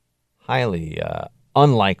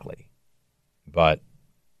unlikely. But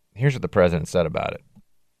here's what the president said about it.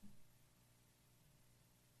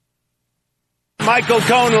 Michael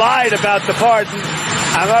Cohen lied about the pardon.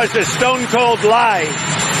 That was a stone-cold lie.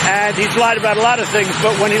 And he's lied about a lot of things,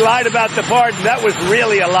 but when he lied about the pardon, that was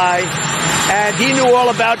really a lie. And he knew all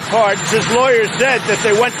about pardons. His lawyers said that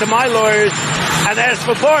they went to my lawyers and asked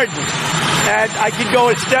for pardons. And I could go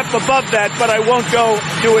a step above that, but I won't go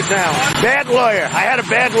do it now. Bad lawyer. I had a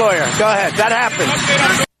bad lawyer. Go ahead. That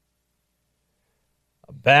happened.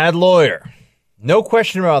 A bad lawyer. No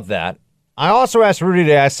question about that. I also asked Rudy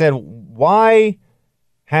today, I said, why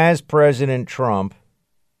has President Trump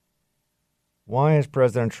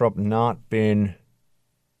not been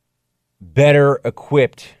better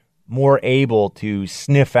equipped, more able to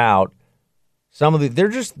sniff out some of they're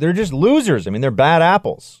just losers. I mean, they're bad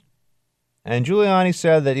apples. And Giuliani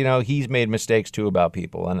said that, he's made mistakes too about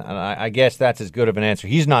people. And I guess that's as good of an answer.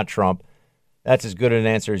 He's not Trump. That's as good an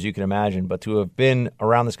answer as you can imagine. But to have been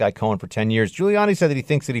around this guy Cohen for 10 years, Giuliani said that he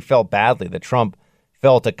thinks that he felt badly, that Trump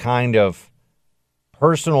felt a kind of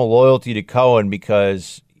personal loyalty to Cohen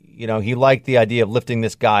because, he liked the idea of lifting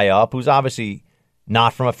this guy up, who's obviously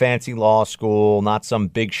not from a fancy law school, not some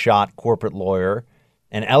big shot corporate lawyer,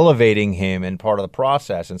 and elevating him in part of the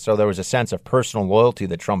process. And so there was a sense of personal loyalty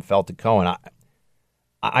that Trump felt to Cohen.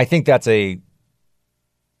 I think that's a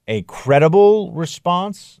credible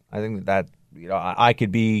response. I think that I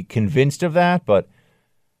could be convinced of that, but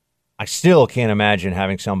I still can't imagine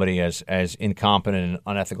having somebody as incompetent and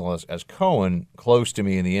unethical as Cohen close to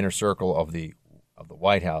me in the inner circle of the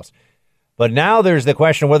White House. But now there's the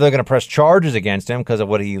question of whether they're going to press charges against him because of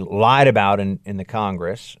what he lied about in the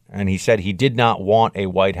Congress. And he said he did not want a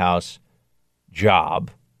White House job.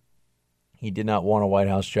 He did not want a White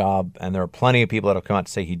House job. And there are plenty of people that have come out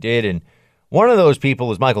to say he did. And one of those people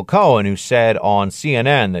was Michael Cohen, who said on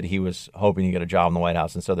CNN that he was hoping to get a job in the White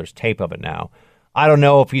House. And so there's tape of it now. I don't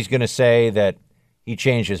know if he's going to say that he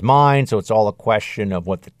changed his mind. So it's all a question of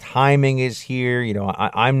what the timing is here.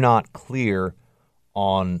 I'm not clear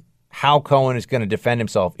on how Cohen is going to defend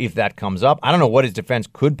himself if that comes up. I don't know what his defense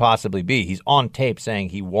could possibly be. He's on tape saying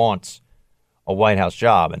he wants a White House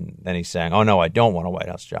job, and then he's saying, oh, no, I don't want a White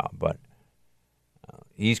House job. But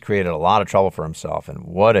he's created a lot of trouble for himself, and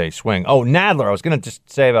what a swing. Oh, Nadler. I was going to just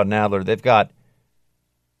say about Nadler, they've got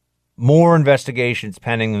more investigations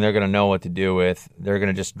pending than they're going to know what to do with. They're going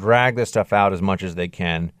to just drag this stuff out as much as they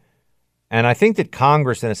can. And I think that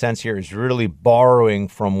Congress, in a sense here, is really borrowing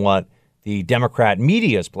from what the Democrat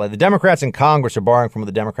media's plan. The Democrats in Congress are borrowing from what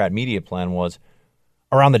the Democrat media plan was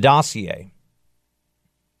around the dossier.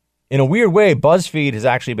 In a weird way, BuzzFeed has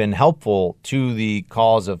actually been helpful to the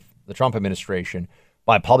cause of the Trump administration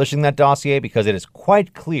by publishing that dossier, because it is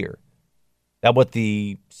quite clear that what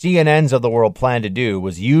the CNNs of the world planned to do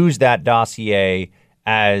was use that dossier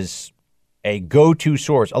as a go-to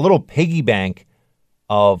source, a little piggy bank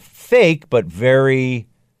of fake but very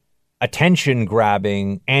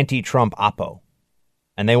attention-grabbing anti-Trump oppo.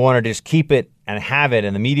 And they want to just keep it and have it,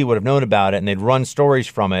 and the media would have known about it, and they'd run stories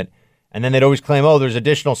from it, and then they'd always claim, oh, there's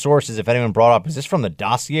additional sources if anyone brought up, is this from the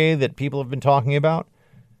dossier that people have been talking about?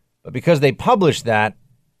 But because they published that,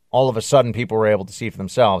 all of a sudden people were able to see for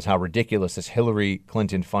themselves how ridiculous this Hillary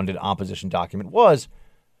Clinton-funded opposition document was.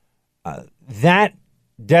 That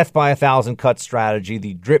death by 1,000 cuts strategy,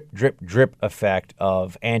 the drip, drip, drip effect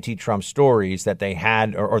of anti-Trump stories that they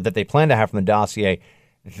had or that they plan to have from the dossier,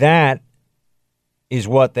 that is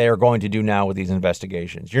what they are going to do now with these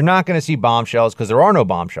investigations. You're not going to see bombshells because there are no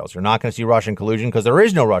bombshells. You're not going to see Russian collusion because there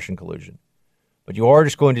is no Russian collusion. But you are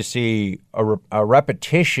just going to see a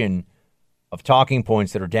repetition of talking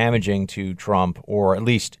points that are damaging to Trump, or at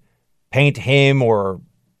least paint him or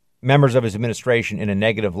members of his administration in a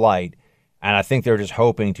negative light. And I think they're just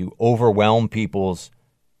hoping to overwhelm people's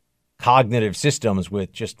cognitive systems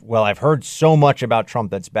with just, well, I've heard so much about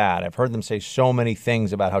Trump that's bad. I've heard them say so many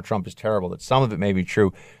things about how Trump is terrible that some of it may be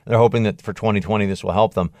true. They're hoping that for 2020 this will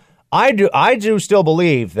help them. I do still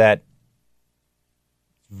believe that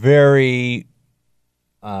very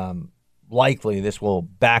likely this will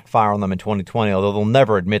backfire on them in 2020, although they'll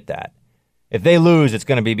never admit that. If they lose, it's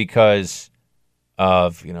going to be because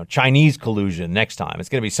of, Chinese collusion next time. It's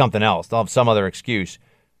going to be something else. They'll have some other excuse.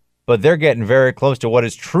 But they're getting very close to what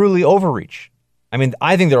is truly overreach. I mean,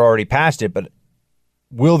 I think they're already past it, but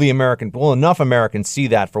will enough Americans see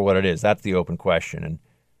that for what it is? That's the open question, and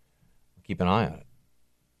keep an eye on it.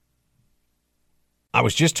 I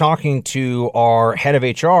was just talking to our head of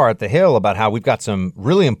HR at the Hill about how we've got some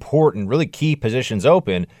really important, really key positions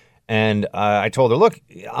open. And I told her, look,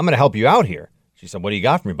 I'm going to help you out here. She said, what do you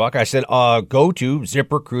got for me, Buck? I said, go to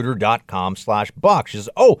ZipRecruiter.com/Buck. She says,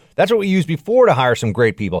 oh, that's what we used before to hire some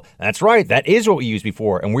great people. That's right. That is what we used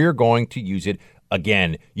before. And we're going to use it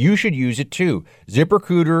again. You should use it too.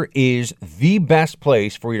 ZipRecruiter is the best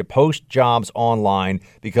place for you to post jobs online,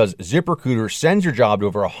 because ZipRecruiter sends your job to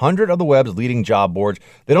over 100 of the web's leading job boards.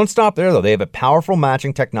 They don't stop there, though. They have a powerful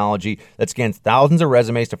matching technology that scans thousands of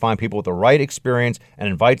resumes to find people with the right experience and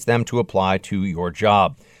invites them to apply to your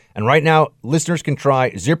job. And right now, listeners can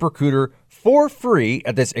try ZipRecruiter for free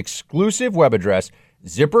at this exclusive web address,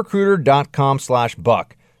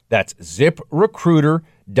 ZipRecruiter.com/Buck. That's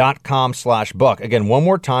ZipRecruiter.com/Buck. Again, one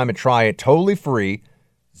more time and try it totally free.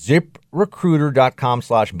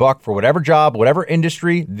 ZipRecruiter.com/Buck for whatever job, whatever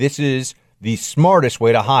industry. This is the smartest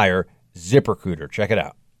way to hire. ZipRecruiter. Check it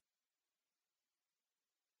out.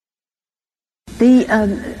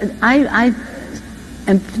 I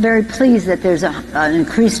am very pleased that there's an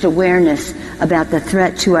increased awareness about the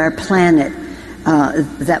threat to our planet,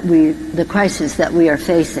 the crisis that we are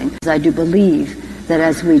facing. I do believe that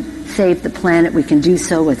as we save the planet, we can do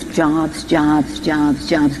so with jobs,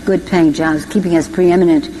 good paying jobs, keeping us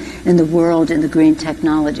preeminent in the world in the green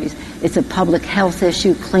technologies. It's a public health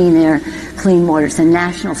issue, clean air, clean water. It's a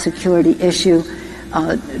national security issue.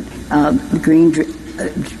 Green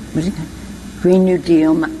New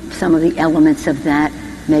Deal, some of the elements of that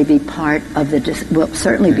may be part of will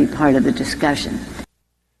certainly be part of the discussion.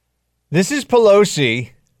 This is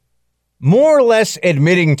Pelosi more or less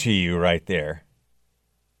admitting to you right there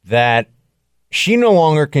that she no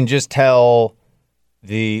longer can just tell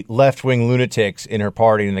the left-wing lunatics in her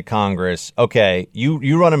party in the Congress, okay,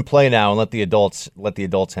 you run and play now and let the adults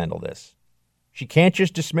handle this. She can't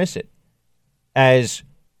just dismiss it. As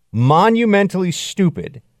monumentally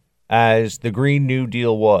stupid as the Green New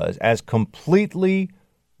Deal was, as completely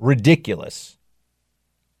ridiculous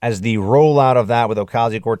as the rollout of that with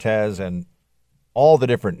Ocasio-Cortez and all the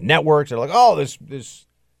different networks that are like, oh, this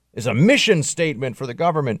is a mission statement for the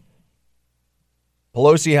government.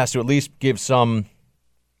 Pelosi has to at least give some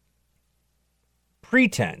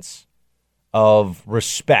pretense of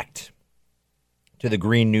respect to the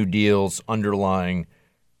Green New Deal's underlying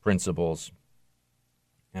principles.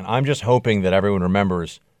 And I'm just hoping that everyone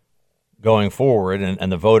remembers going forward,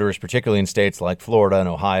 and the voters, particularly in states like Florida and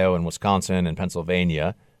Ohio and Wisconsin and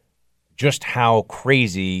Pennsylvania, just how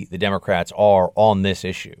crazy the Democrats are on this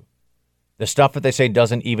issue. The stuff that they say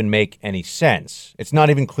doesn't even make any sense. It's not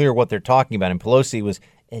even clear what they're talking about. And Pelosi was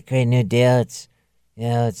a Green New Deal. It's,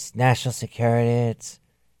 it's national security.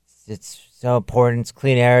 It's so important. It's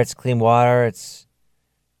clean air. It's clean water. It's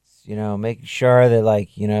making sure that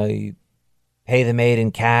you pay the maid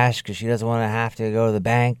in cash because she doesn't want to have to go to the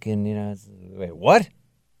bank. And wait, what?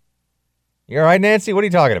 You're all right, Nancy? What are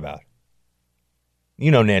you talking about?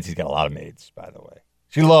 Nancy's got a lot of maids, by the way.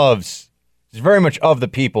 She's very much of the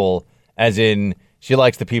people, as in she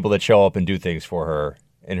likes the people that show up and do things for her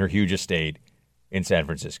in her huge estate in San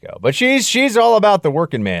Francisco. But she's all about the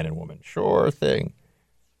working man and woman. Sure thing.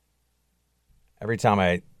 Every time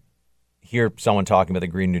I hear someone talking about the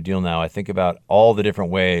Green New Deal now, I think about all the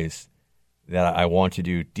different ways that I want to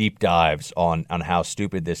do deep dives on how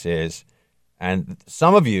stupid this is. And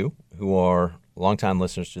some of you who are longtime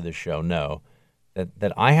listeners to this show know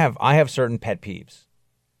that I have certain pet peeves.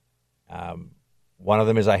 One of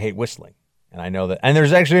them is I hate whistling. And I know that. And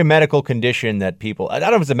there's actually a medical condition that people, I don't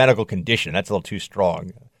know if it's a medical condition. That's a little too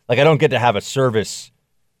strong. I don't get to have a service,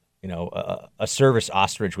 a service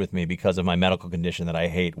ostrich with me because of my medical condition that I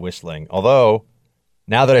hate whistling. Although,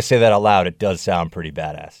 now that I say that out loud, it does sound pretty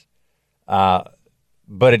badass.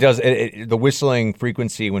 But it does. The whistling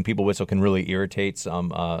frequency when people whistle can really irritate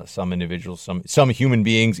some individuals, some human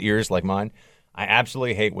beings' ears like mine. I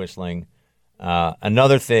absolutely hate whistling.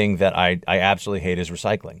 Another thing that I absolutely hate is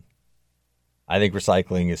recycling. I think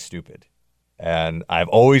recycling is stupid, and I've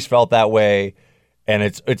always felt that way. And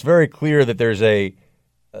it's very clear that there's that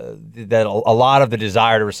a lot of the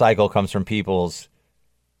desire to recycle comes from people's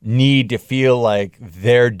need to feel like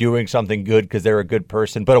they're doing something good because they're a good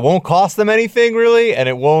person, but it won't cost them anything really, and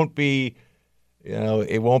it won't be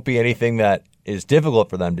anything that is difficult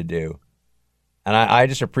for them to do. And I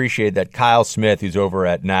just appreciate that Kyle Smith, who's over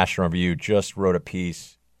at National Review, just wrote a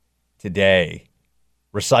piece today.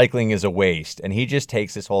 Recycling is a waste, and he just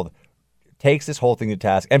takes this whole thing to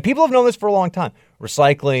task. And people have known this for a long time.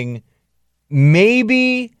 Recycling,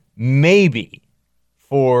 maybe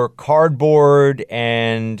for cardboard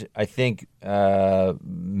and I think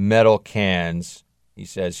metal cans, he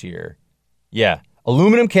says here. Yeah,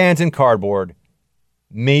 aluminum cans and cardboard,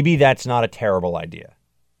 maybe that's not a terrible idea.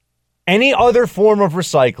 Any other form of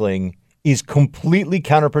recycling is completely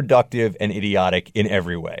counterproductive and idiotic in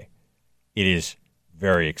every way. It is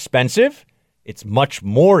very expensive. It's much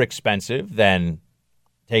more expensive than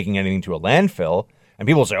taking anything to a landfill. And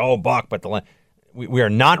people say, oh, Buck, but we are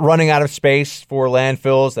not running out of space for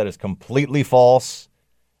landfills. That is completely false.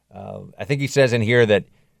 I think he says in here that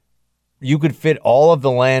you could fit all of the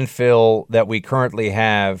landfill that we currently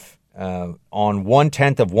have on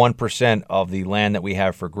 1/10 of 1% of the land that we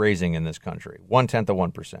have for grazing in this country. 1/10 of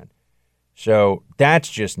 1%. So that's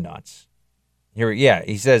just nuts.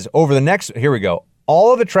 He says here we go.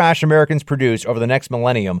 All of the trash Americans produce over the next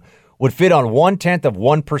millennium would fit on 1/10 of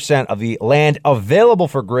 1% of the land available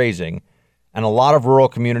for grazing. And a lot of rural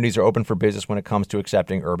communities are open for business when it comes to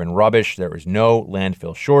accepting urban rubbish. There is no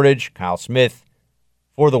landfill shortage. Kyle Smith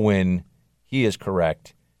for the win. He is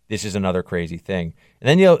correct. This is another crazy thing.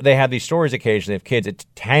 And then they have these stories occasionally of kids. It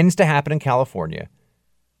tends to happen in California.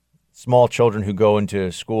 Small children who go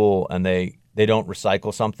into school and they don't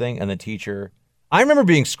recycle something, and the teacher. I remember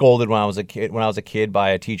being scolded when I was a kid by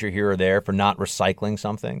a teacher here or there for not recycling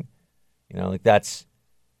something.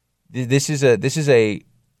 This is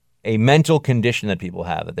a mental condition that people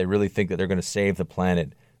have, that they really think that they're going to save the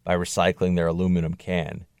planet by recycling their aluminum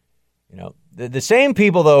can. The same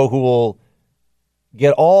people, though, who will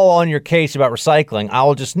get all on your case about recycling, I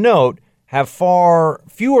will just note, have far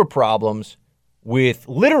fewer problems with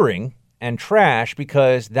littering and trash,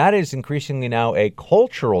 because that is increasingly now a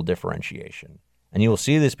cultural differentiation. And you will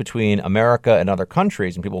see this between America and other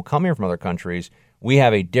countries, and people will come here from other countries. We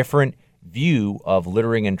have a different view of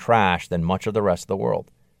littering and trash than much of the rest of the world.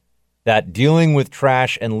 That dealing with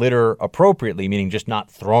trash and litter appropriately, meaning just not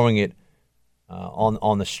throwing it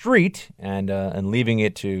on the street and leaving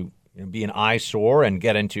it to be an eyesore and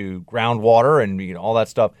get into groundwater and all that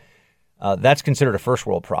stuff, that's considered a first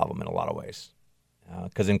world problem in a lot of ways.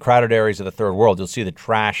 Because in crowded areas of the third world, you'll see the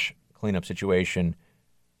trash cleanup situation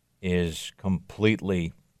is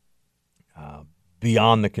completely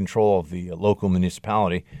beyond the control of the local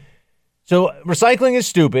municipality. So recycling is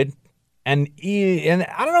stupid. And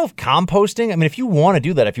I don't know if composting, if you want to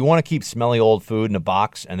do that, if you want to keep smelly old food in a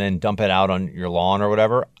box and then dump it out on your lawn or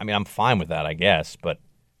whatever, I'm fine with that, I guess, but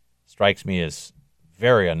strikes me as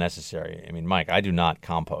very unnecessary. Mike, I do not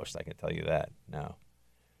compost, I can tell you that, no.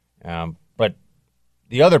 But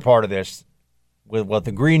the other part of this, with what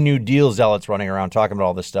the Green New Deal zealots running around talking about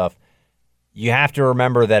all this stuff, you have to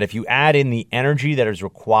remember that if you add in the energy that is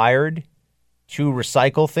required to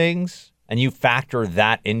recycle things and you factor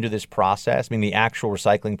that into this process, I mean the actual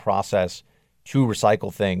recycling process to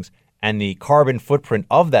recycle things and the carbon footprint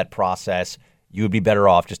of that process, you would be better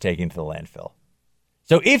off just taking it to the landfill.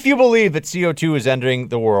 So if you believe that CO2 is ending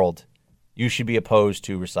the world, you should be opposed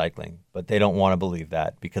to recycling. But they don't want to believe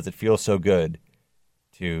that because it feels so good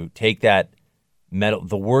to take that metal.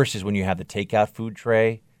 The worst is when you have the takeout food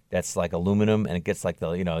tray that's like aluminum and it gets like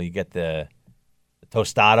you get the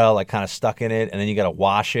tostada like kind of stuck in it, and then you got to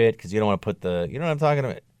wash it because you don't want to put you know what I'm talking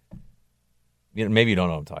about? Maybe you don't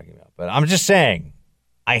know what I'm talking about, but I'm just saying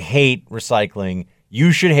I hate recycling.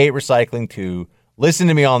 You should hate recycling too. Listen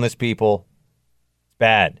to me on this, people. It's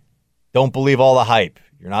bad. Don't believe all the hype.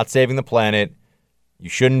 You're not saving the planet. You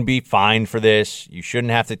shouldn't be fined for this. You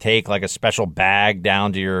shouldn't have to take like a special bag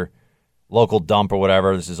down to your local dump or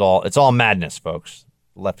whatever. It's all madness, folks.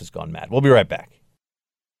 The left has gone mad. We'll be right back.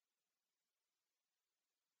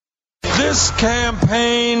 This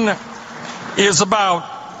campaign is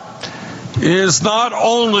not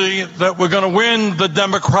only that we're going to win the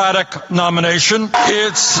Democratic nomination,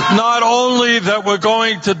 it's not only that we're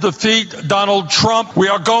going to defeat Donald Trump, we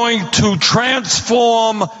are going to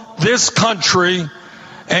transform this country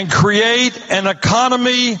and create an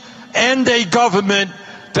economy and a government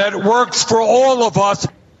that works for all of us.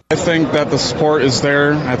 I think that the support is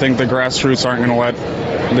there. I think the grassroots aren't going to let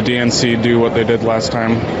the DNC do what they did last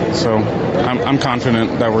time. So I'm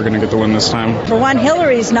confident that we're going to get the win this time. For one,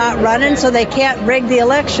 Hillary's not running, so they can't rig the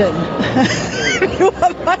election. If you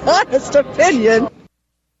want my honest opinion.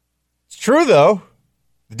 It's true, though.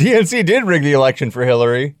 The DNC did rig the election for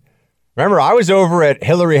Hillary. Remember, I was over at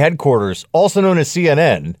Hillary headquarters, also known as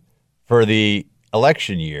CNN, for the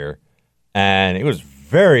election year, and it was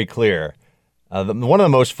very clear. One of the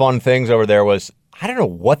most fun things over there was, I don't know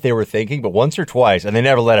what they were thinking, but once or twice, and they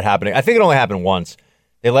never let it happen. I think it only happened once.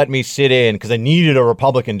 They let me sit in because I needed a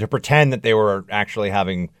Republican to pretend that they were actually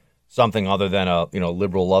having something other than a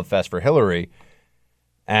liberal love fest for Hillary.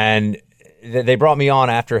 And they brought me on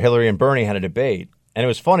after Hillary and Bernie had a debate. And it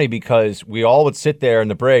was funny because we all would sit there in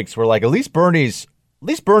the breaks. We're like, at least Bernie's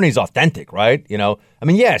authentic, right? I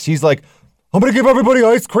mean, yes, he's like, I'm going to give everybody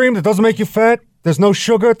ice cream that doesn't make you fat. There's no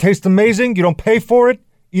sugar. It tastes amazing. You don't pay for it.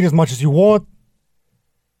 Eat as much as you want.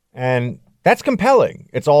 And that's compelling.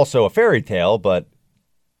 It's also a fairy tale, but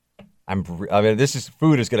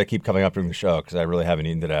food is going to keep coming up during the show because I really haven't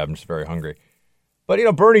eaten today. I'm just very hungry. But,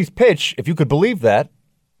 Bernie's pitch, if you could believe that,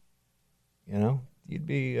 you'd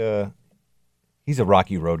be, he's a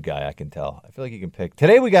rocky road guy, I can tell. I feel like you can pick.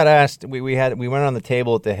 Today we got asked, we went on the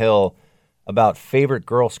table at the Hill about favorite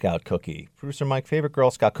Girl Scout cookie. Producer Mike, favorite Girl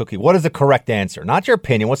Scout cookie. What is the correct answer? Not your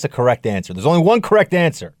opinion. What's the correct answer? There's only one correct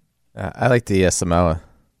answer. I like the Samoa.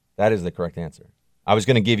 That is the correct answer. I was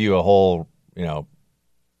going to give you a whole, I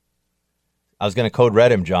was going to code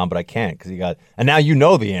red him, John, but I can't because and now you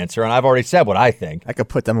know the answer, and I've already said what I think. I could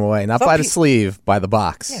put them away, not by the sleeve, by the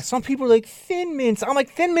box. Yeah, some people are like, Thin Mints. I'm like,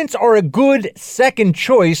 Thin Mints are a good second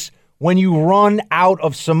choice when you run out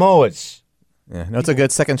of Samoas. Yeah, what's a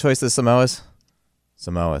good second choice to Samoas?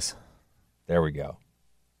 Samoas. There we go.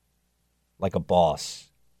 Like a boss,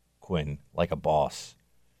 Quinn. Like a boss.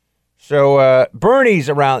 So Bernie's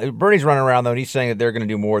running around, though, and he's saying that they're going to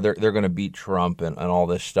do more. They're going to beat Trump and all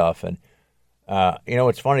this stuff. And,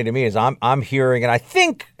 what's funny to me is I'm hearing, and I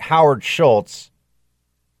think Howard Schultz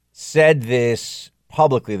said this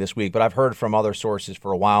publicly this week, but I've heard from other sources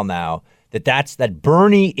for a while now that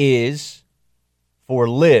Bernie is, for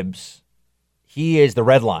libs, he is the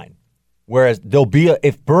red line. Whereas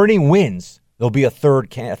if Bernie wins, there'll be a third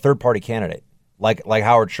party candidate like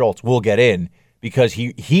Howard Schultz will get in because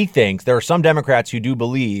he thinks there are some Democrats who do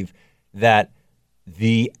believe that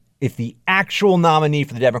if the actual nominee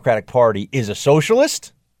for the Democratic Party is a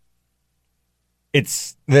socialist,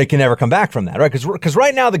 they can never come back from that, right? Because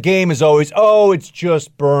right now the game is always, it's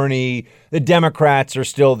just Bernie. The Democrats are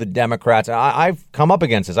still the Democrats. I've come up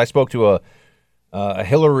against this. I spoke to a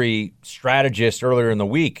Hillary strategist earlier in the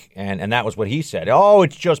week, and that was what he said.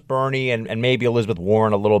 It's just Bernie and maybe Elizabeth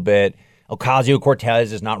Warren a little bit.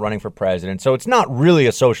 Ocasio-Cortez is not running for president. So it's not really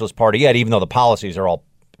a socialist party yet, even though the policies are all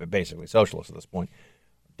basically socialist at this point.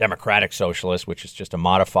 Democratic socialist, which is just a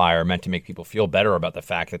modifier meant to make people feel better about the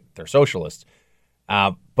fact that they're socialists.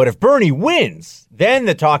 But if Bernie wins, then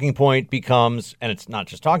the talking point becomes, and it's not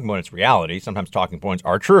just talking point, it's reality. Sometimes talking points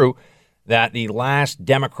are true, that the last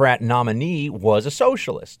Democrat nominee was a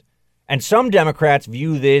socialist. And some Democrats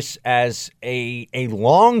view this as a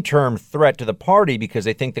long-term threat to the party because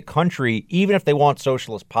they think the country, even if they want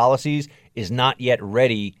socialist policies, is not yet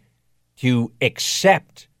ready to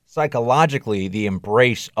accept psychologically the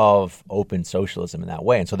embrace of open socialism in that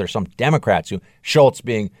way. And so there's some Democrats who, Schultz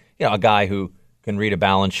being, a guy who can read a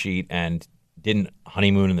balance sheet and didn't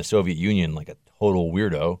honeymoon in the Soviet Union like a total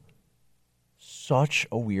weirdo. Such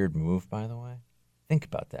a weird move, by the way. Think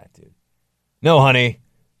about that, dude. No, honey,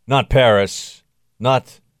 not Paris,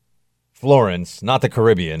 not Florence, not the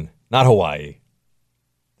Caribbean, not Hawaii,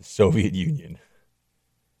 the Soviet Union.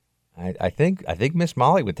 I think Miss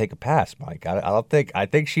Molly would take a pass, Mike. I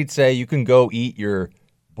think she'd say you can go eat your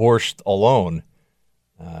borscht alone,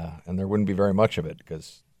 and there wouldn't be very much of it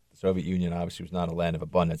because the Soviet Union obviously was not a land of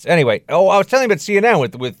abundance. Anyway, I was telling you about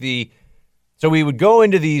CNN with the. So we would go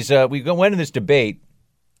into these. We went into this debate,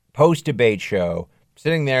 post-debate show,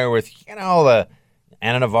 sitting there with the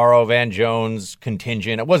Anna Navarro, Van Jones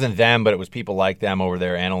contingent. It wasn't them, but it was people like them over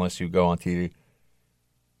there, analysts who go on TV.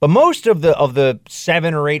 But most of the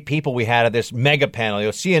 7 or 8 people we had at this mega panel,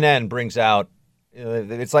 CNN brings out.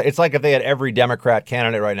 It's like if they had every Democrat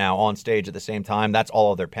candidate right now on stage at the same time. That's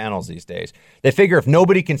all of their panels these days. They figure if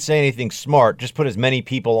nobody can say anything smart, just put as many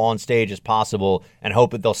people on stage as possible and hope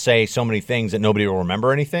that they'll say so many things that nobody will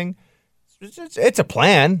remember anything. It's a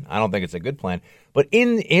plan. I don't think it's a good plan. But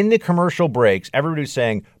in the commercial breaks, everybody's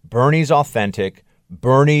saying Bernie's authentic.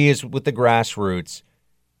 Bernie is with the grassroots.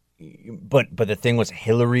 But the thing was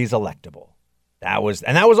Hillary's electable. That was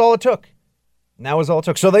all it took. And that was all it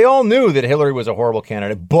took. So they all knew that Hillary was a horrible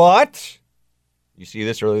candidate. But you see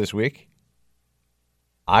this earlier this week.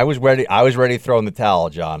 I was ready to throw in the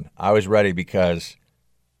towel, John. I was ready because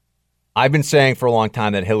I've been saying for a long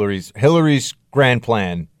time that Hillary's grand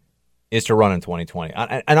plan is to run in 2020.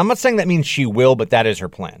 And I'm not saying that means she will, but that is her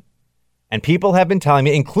plan. And people have been telling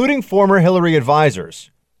me, including former Hillary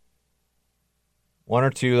advisors, 1 or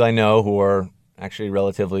 2 I know who are actually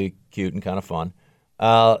relatively cute and kind of fun,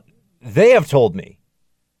 they have told me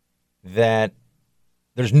that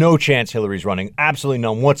there's no chance Hillary's running, absolutely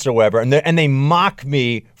none whatsoever. And they mock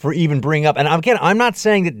me for even bringing up. And again, I'm not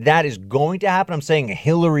saying that is going to happen. I'm saying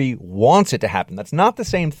Hillary wants it to happen. That's not the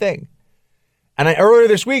same thing. And earlier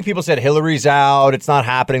this week, people said Hillary's out. It's not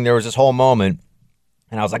happening. There was this whole moment.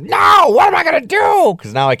 And I was like, no, what am I going to do?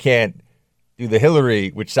 Because now I can't do the Hillary,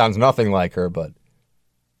 which sounds nothing like her. But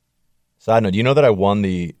side note, do you know that I won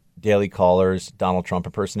the Daily Caller's Donald Trump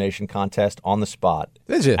impersonation contest on the spot?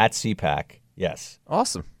 Did you? At CPAC. Yes.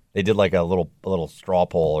 Awesome. They did like a little straw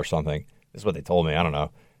poll or something. This is what they told me. I don't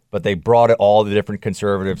know. But they brought all the different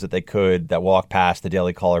conservatives that they could that walked past the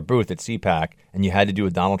Daily Caller booth at CPAC, and you had to do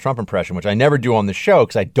a Donald Trump impression, which I never do on the show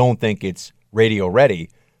because I don't think it's radio ready.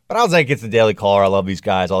 But I was like, it's the Daily Caller. I love these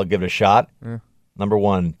guys. I'll give it a shot. Yeah. Number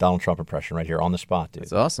 1 Donald Trump impression right here on the spot, dude.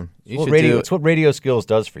 That's awesome. It's what radio skills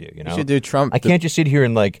does for you. You know, you should do Trump. I can't just sit here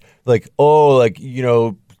and put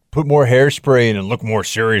more hairspray in and look more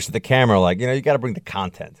serious at the camera. You got to bring the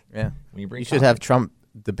content. Yeah, you should have Trump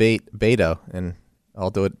debate Beto, and I'll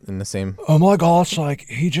do it in the same. Oh my gosh!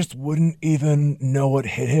 He just wouldn't even know what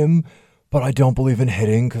hit him. But I don't believe in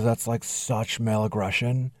hitting because that's such male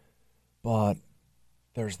aggression. But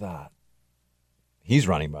there's that. He's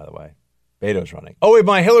running, by the way. Beto's running. Oh, wait,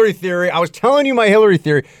 my Hillary theory. I was telling you my Hillary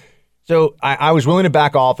theory. So I was willing to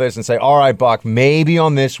back off this and say, all right, Buck, maybe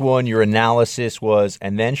on this one your analysis was,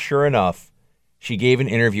 and then sure enough, she gave an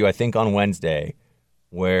interview, I think on Wednesday,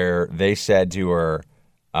 where they said to her,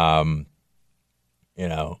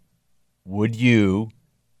 would you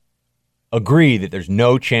agree that there's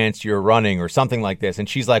no chance you're running or something like this? And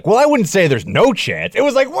she's like, well, I wouldn't say there's no chance. It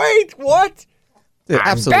was like, wait, what? Dude,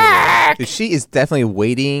 absolutely. Dude, she is definitely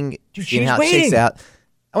waiting. Dude, she's how waiting. It shakes out.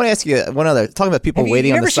 I want to ask you one other. Talking about people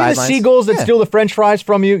waiting on the sidelines. You ever seen the seagulls that steal the French fries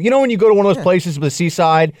from you? You know when you go to one of those places with the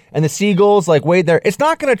seaside and the seagulls wait there? It's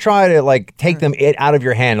not going to try to take them out of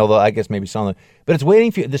your hand, although I guess maybe some of them. But it's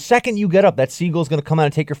waiting for you. The second you get up, that seagull's going to come out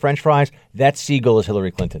and take your French fries. That seagull is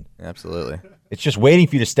Hillary Clinton. Absolutely. It's just waiting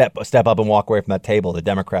for you to step up and walk away from that table, the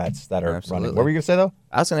Democrats that are running. What were you going to say, though?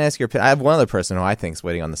 I was going to ask you, I have one other person who I think is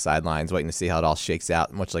waiting on the sidelines, waiting to see how it all shakes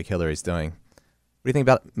out, much like Hillary's doing. What do you think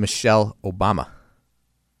about Michelle Obama?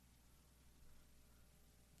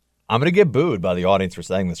 I'm going to get booed by the audience for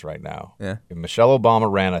saying this right now. Yeah. If Michelle Obama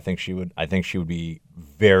ran, I think she would be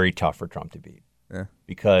very tough for Trump to beat. Yeah.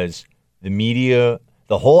 Because the media,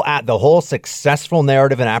 the whole successful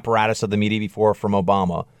narrative and apparatus of the media before from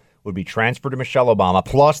Obama would be transferred to Michelle Obama,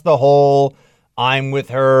 plus the whole I'm with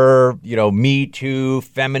her, Me Too,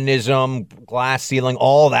 feminism, glass ceiling,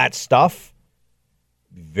 all that stuff.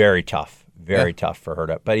 Very tough. Very tough for her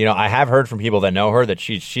to. But, I have heard from people that know her that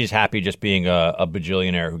she's happy just being a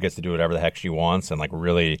bajillionaire who gets to do whatever the heck she wants. And,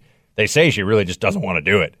 really, they say she really just doesn't want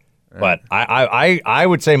to do it. But I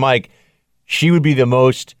would say, Mike, she would be the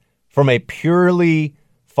most, from a purely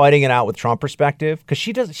fighting it out with Trump perspective, because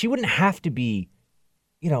she wouldn't have to be,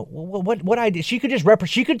 what idea? She could just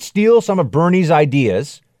she could steal some of Bernie's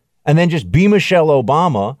ideas and then just be Michelle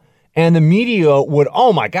Obama. And the media would,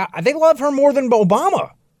 oh, my God, they love her more than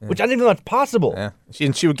Obama. Which I didn't even know that's possible.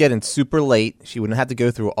 Yeah. She would get in super late. She wouldn't have to go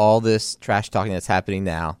through all this trash talking that's happening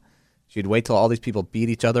now. She'd wait till all these people beat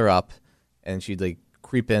each other up, and she'd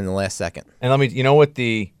creep in the last second. And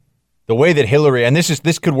the way that Hillary, and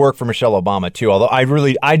this could work for Michelle Obama too. Although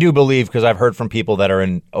I do believe, because I've heard from people that are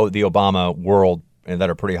in the Obama world and that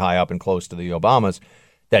are pretty high up and close to the Obamas,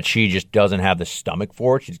 that she just doesn't have the stomach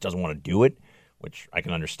for it. She just doesn't want to do it, which I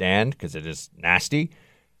can understand because it is nasty.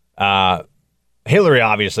 Hillary,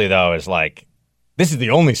 obviously, though, is this is the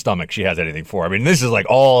only stomach she has anything for. I mean, this is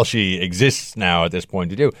all she exists now at this point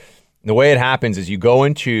to do. And the way it happens is you go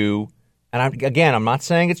into, and I'm not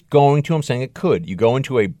saying it's going to, I'm saying it could. You go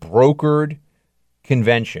into a brokered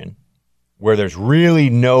convention where there's really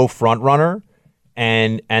no front runner,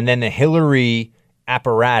 and then the Hillary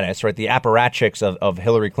apparatus, right, the apparatchiks of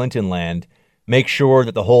Hillary Clinton land, make sure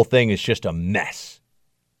that the whole thing is just a mess.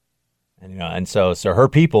 And so her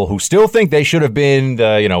people who still think they should have been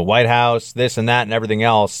the White House, this and that and everything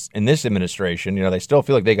else in this administration, they still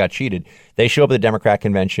feel like they got cheated. They show up at the Democrat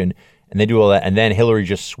convention and they do all that, and then Hillary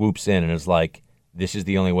just swoops in and is like, "This is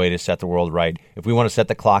the only way to set the world right. If we want to set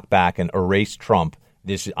the clock back and erase Trump,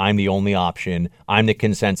 I'm the only option. I'm the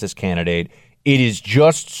consensus candidate." It is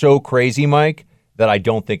just so crazy, Mike, that I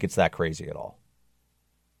don't think it's that crazy at all.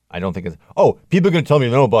 I don't think it's. Oh, people are going to tell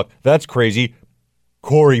me, "No, Buck, that's crazy.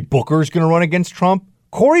 Cory Booker's going to run against Trump."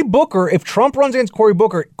 Cory Booker, if Trump runs against Cory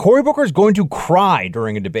Booker is going to cry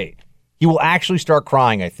during a debate. He will actually start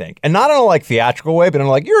crying, I think. And not in a theatrical way, but in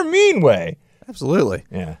a you're a mean way. Absolutely.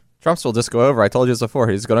 Yeah. Trump's will just go over. I told you this before.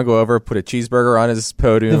 He's going to go over, put a cheeseburger on his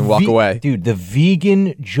podium and walk away. Dude, the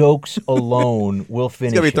vegan jokes alone will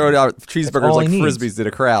finish. He's going to be throwing out cheeseburgers like Frisbees to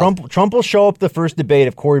the crowd. Trump will show up the first debate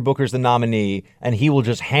if Cory Booker's the nominee, and he will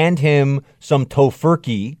just hand him some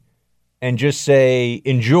tofurkey and just say,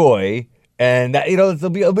 "Enjoy." And that, it'll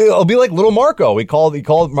be like Little Marco. He called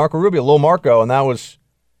Marco Rubio Little Marco, and that was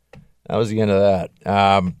the end of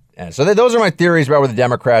that. So those are my theories about where the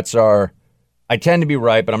Democrats are. I tend to be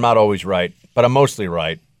right, but I'm not always right. But I'm mostly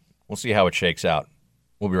right. We'll see how it shakes out.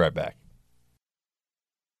 We'll be right back.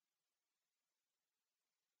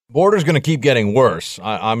 Border's going to keep getting worse.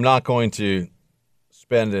 I'm not going to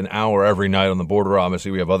spend an hour every night on the border. Obviously,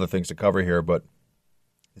 we have other things to cover here, but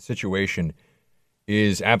the situation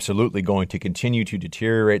is absolutely going to continue to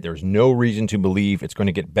deteriorate. There's no reason to believe it's going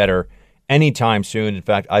to get better anytime soon. In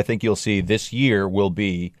fact, I think you'll see this year will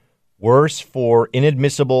be worse for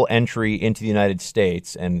inadmissible entry into the United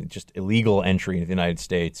States and just illegal entry into the United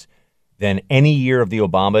States than any year of the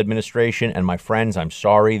Obama administration. And my friends, I'm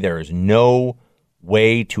sorry, there is no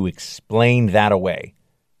way to explain that away.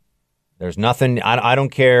 There's nothing. I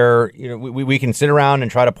don't care. We can sit around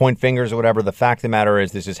and try to point fingers or whatever. The fact of the matter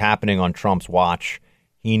is this is happening on Trump's watch.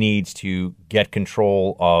 He needs to get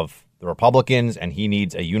control of the Republicans, and he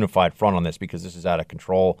needs a unified front on this because this is out of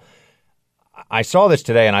control. I saw this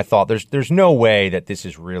today, and I thought there's no way that this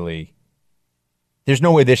is really – there's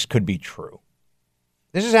no way this could be true.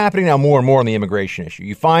 This is happening now more and more on the immigration issue.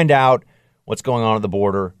 You find out what's going on at the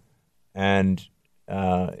border, and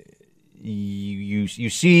you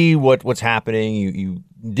see what's happening. You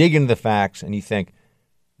dig into the facts, and you think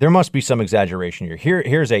there must be some exaggeration here.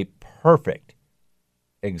 Here's a perfect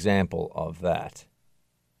example of that.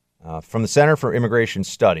 From the Center for Immigration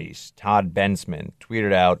Studies, Todd Bensman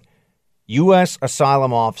tweeted out, U.S.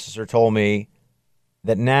 asylum officer told me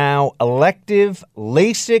that now elective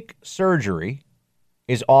LASIK surgery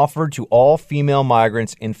is offered to all female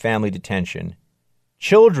migrants in family detention.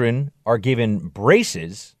 Children are given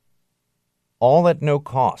braces, all at no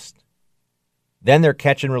cost. Then they're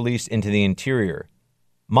catch and released into the interior.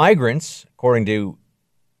 Migrants, according to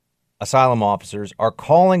asylum officers, are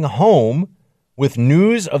calling home with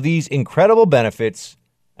news of these incredible benefits,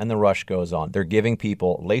 and the rush goes on. They're giving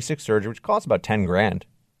people LASIK surgery, which costs about $10,000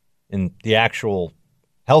 in the actual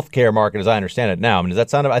healthcare market, as I understand it now. I mean, does that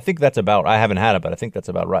sound? I think that's about. I haven't had it, but I think that's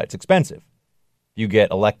about right. It's expensive. You get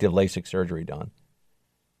elective LASIK surgery done,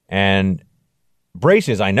 and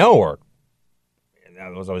braces. I know are.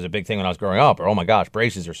 That was always a big thing when I was growing up. Or, oh my gosh,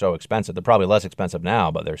 braces are so expensive. They're probably less expensive now,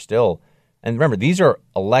 but they're still. And remember, these are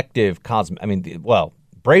elective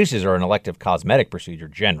braces are an elective cosmetic procedure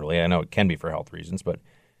generally. I know it can be for health reasons, but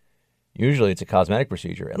Usually it's a cosmetic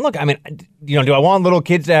procedure. And look, I mean, do I want little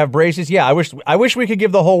kids to have braces? Yeah, I wish we could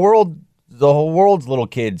give the whole world's little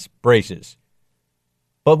kids braces.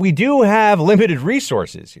 But we do have limited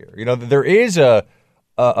resources here. There is a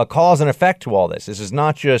cause and effect to all this. This is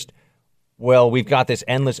not just, well, we've got this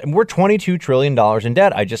endless, and we're $22 trillion in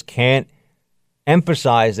debt. I just can't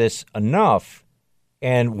emphasize this enough.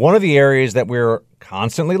 And one of the areas that we're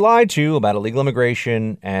constantly lied to about illegal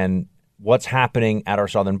immigration and what's happening at our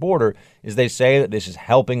southern border is they say that this is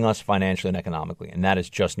helping us financially and economically, and that is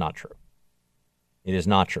just not true. It is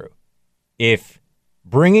not true. If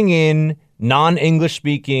bringing in non-English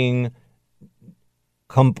speaking,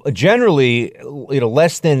 generally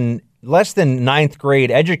less than ninth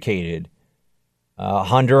grade educated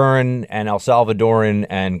Honduran and El Salvadoran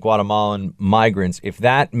and Guatemalan migrants, if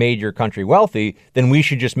that made your country wealthy, then we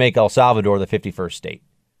should just make El Salvador the 51st state.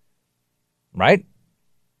 Right?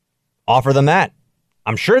 Offer them that.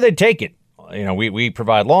 I'm sure they'd take it. We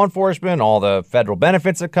provide law enforcement, all the federal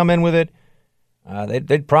benefits that come in with it.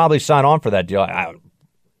 They'd probably sign on for that deal.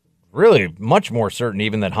 Really much more certain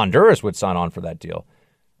even that Honduras would sign on for that deal.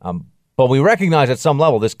 But we recognize at some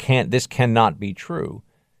level this cannot be true.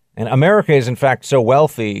 And America is, in fact, so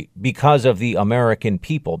wealthy because of the American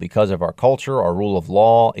people, because of our culture, our rule of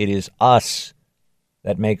law. It is us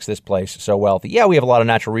that makes this place so wealthy. Yeah, we have a lot of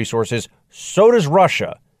natural resources. So does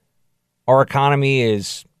Russia. Our economy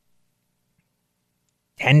is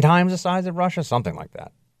 10 times the size of Russia, something like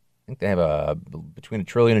that. I think they have between $1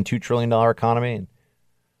 trillion and $2 trillion economy. And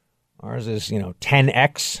ours is,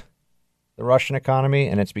 10x the Russian economy,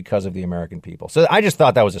 and it's because of the American people. So I just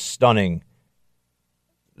thought that was a stunning.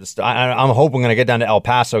 I'm hoping we're going to get down to El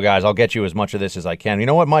Paso, guys. I'll get you as much of this as I can. You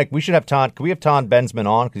know what, Mike? We should have Todd. Can we have Todd Bensman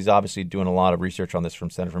on? Because he's obviously doing a lot of research on this from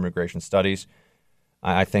Center for Immigration Studies.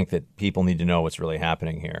 I think that people need to know what's really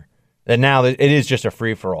happening here. And now it is just a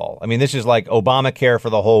free-for-all. I mean, this is like Obamacare for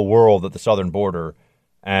the whole world at the southern border,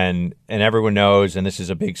 and everyone knows, and it's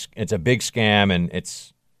a big scam, and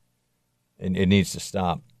it needs to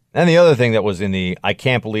stop. And the other thing that was in the I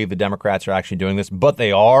can't believe the Democrats are actually doing this, but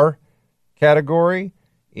they are category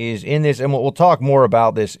is in this, and we'll talk more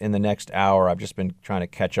about this in the next hour. I've just been trying to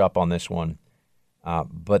catch up on this one.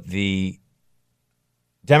 But the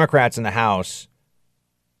Democrats in the House,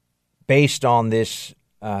 based on this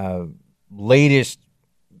latest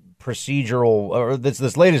procedural, or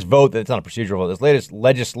this latest vote, that's not a procedural vote, this latest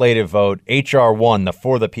legislative vote, H.R. 1, the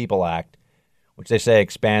For the People Act, which they say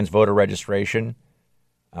expands voter registration.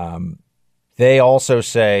 They also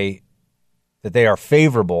say that they are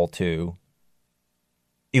favorable to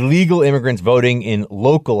illegal immigrants voting in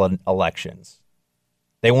local elections.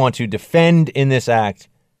 They want to defend in this act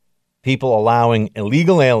people allowing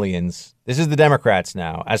illegal aliens. This is the Democrats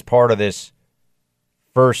now as part of this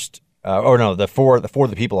the For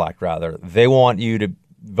the People Act, rather. They want you to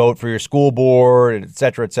vote for your school board, et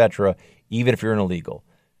cetera, even if you're an illegal.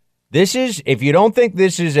 This is, if you don't think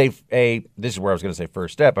this is this is where I was going to say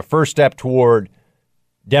first step toward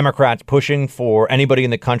Democrats pushing for anybody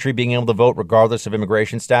in the country being able to vote regardless of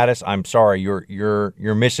immigration status, I'm sorry, you're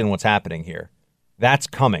missing what's happening here. That's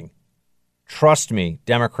coming. Trust me,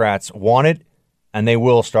 Democrats want it, and they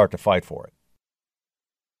will start to fight for it.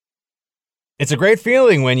 It's a great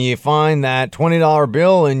feeling when you find that $20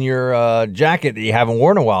 bill in your jacket that you haven't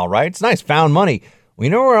worn in a while, right? It's nice, found money. Well,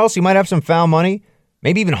 you know where else you might have some found money?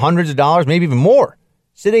 Maybe even hundreds of dollars, maybe even more.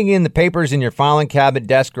 Sitting in the papers in your filing cabinet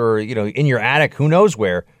desk or, in your attic, who knows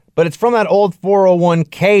where. But it's from that old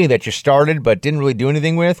 401k that you started but didn't really do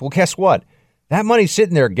anything with. Well, guess what? That money's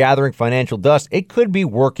sitting there gathering financial dust. It could be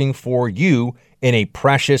working for you in a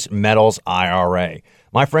precious metals IRA.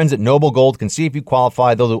 My friends at Noble Gold can see if you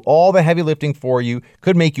qualify. They'll do all the heavy lifting for you.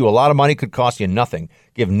 Could make you a lot of money, could cost you nothing.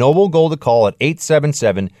 Give Noble Gold a call at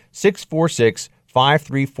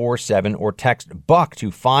 877-646-5347 or text BUCK to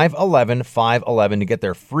 511-511 to get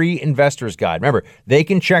their free investor's guide. Remember, they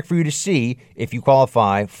can check for you to see if you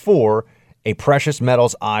qualify for a precious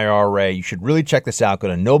metals IRA. You should really check this out. Go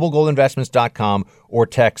to noblegoldinvestments.com or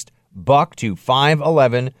text BUCK to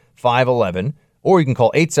 511-511. Or you can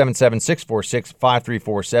call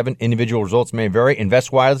 877-646-5347. Individual results may vary.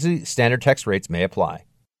 Invest wisely. Standard text rates may apply.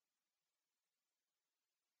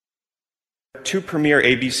 Two premier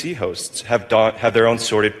ABC hosts have their own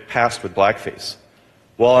sordid past with blackface.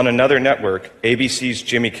 While on another network, ABC's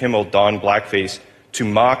Jimmy Kimmel donned blackface to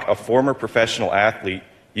mock a former professional athlete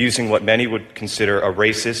using what many would consider a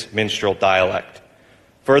racist minstrel dialect.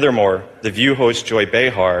 Furthermore, The View host Joy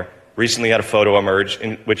Behar recently had a photo emerge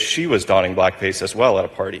in which she was donning blackface as well at a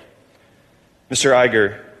party. Mr.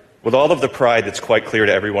 Iger, with all of the pride that's quite clear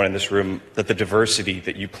to everyone in this room that the diversity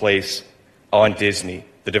that you place on Disney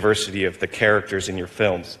the diversity of the characters in your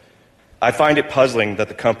films. I find it puzzling that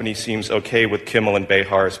the company seems okay with Kimmel and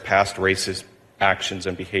Behar's past racist actions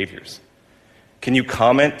and behaviors. Can you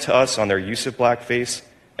comment to us on their use of blackface?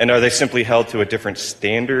 And are they simply held to a different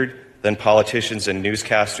standard than politicians and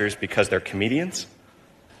newscasters because they're comedians?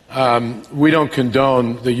 We don't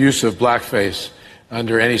condone the use of blackface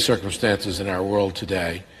under any circumstances in our world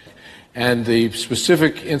today. And the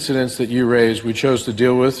specific incidents that you raised, we chose to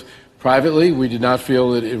deal with privately. We did not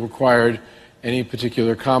feel that it required any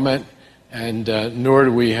particular comment, and nor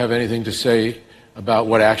do we have anything to say about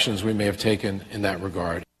what actions we may have taken in that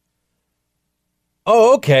regard.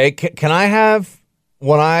 Oh, okay. Can I have,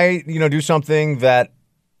 when I, do something that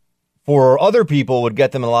for other people would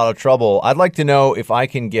get them in a lot of trouble, I'd like to know if I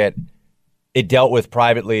can get it dealt with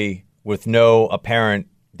privately with no apparent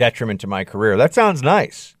detriment to my career. That sounds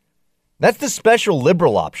nice. That's the special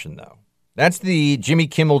liberal option, though. That's the Jimmy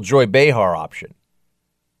Kimmel, Joy Behar option.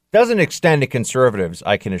 Doesn't extend to conservatives,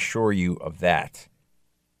 I can assure you of that.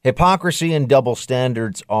 Hypocrisy and double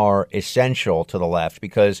standards are essential to the left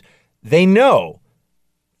because they know,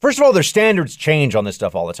 first of all, their standards change on this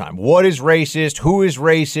stuff all the time. What is racist? Who is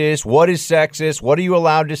racist? What is sexist? What are you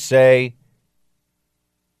allowed to say?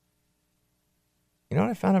 You know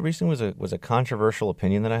what I found out recently was a controversial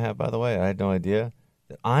opinion that I have, by the way. I had no idea.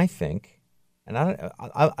 That I think, and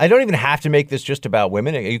I don't even have to make this just about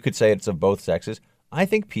women. You could say it's of both sexes. I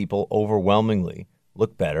think people overwhelmingly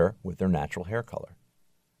look better with their natural hair color.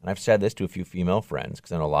 And I've said this to a few female friends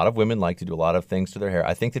because I know a lot of women like to do a lot of things to their hair.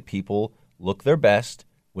 I think that people look their best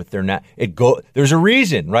with their there's a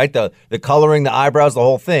reason, right? The coloring, the eyebrows, the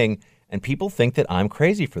whole thing. And people think that I'm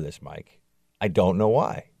crazy for this, Mike. I don't know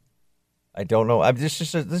why. I don't know. This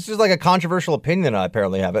is like a controversial opinion I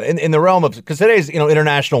apparently have in the realm of, because today's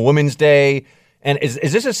International Women's Day, and is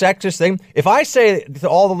this a sexist thing? If I say to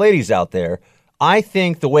all the ladies out there, I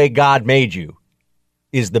think the way God made you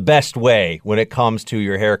is the best way when it comes to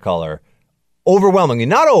your hair color, overwhelmingly,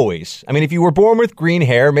 not always. I mean, if you were born with green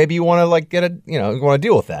hair, maybe you want to you want to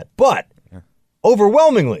deal with that, but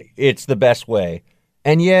overwhelmingly, it's the best way.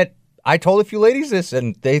 And yet, I told a few ladies this,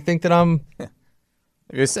 and they think that I'm.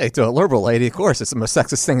 You say to a liberal lady, of course, it's the most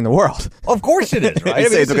sexist thing in the world. Of course it is, right? You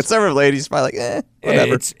say to a conservative lady, she's probably like,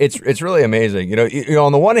 whatever. It's really amazing.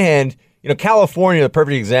 On the one hand, California, the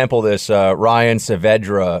perfect example of this, Ryan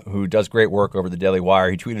Saavedra, who does great work over the Daily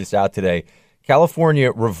Wire, he tweeted this out today.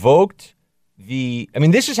 California revoked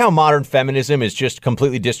this is how modern feminism is just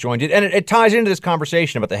completely disjointed. And it ties into this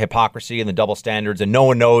conversation about the hypocrisy and the double standards, and no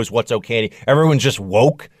one knows what's okay. Everyone's just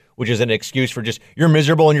woke, which is an excuse for just, you're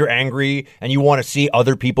miserable and you're angry and you want to see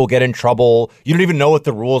other people get in trouble. You don't even know what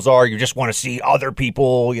the rules are. You just want to see other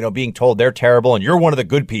people, being told they're terrible and you're one of the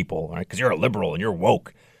good people, right? Because you're a liberal and you're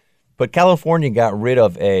woke. But California got rid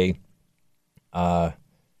of a bar,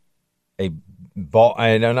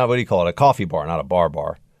 a coffee bar, not a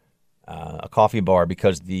bar, a coffee bar,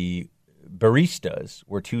 because the baristas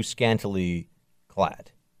were too scantily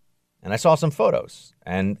clad. And I saw some photos,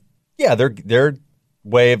 and yeah, they're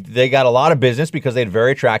they got a lot of business because they had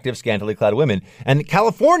very attractive, scantily clad women. And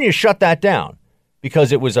California shut that down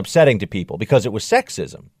because it was upsetting to people, because it was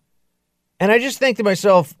sexism. And I just think to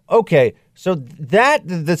myself, okay, so that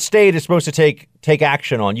the state is supposed to take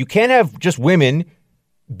action on. You can't have just women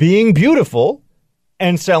being beautiful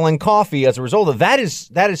and selling coffee as a result of that. Is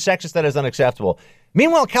sexist. That is unacceptable.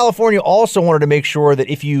 Meanwhile, California also wanted to make sure that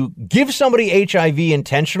if you give somebody HIV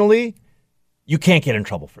intentionally, you can't get in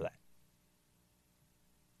trouble for that.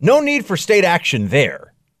 No need for state action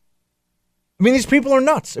there. I mean, these people are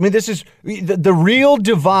nuts. I mean, this is the real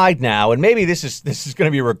divide now, and maybe this is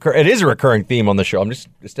going to be it is a recurring theme on the show.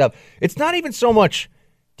 It's not even so much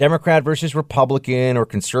Democrat versus Republican or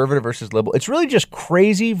conservative versus liberal. It's really just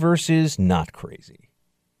crazy versus not crazy.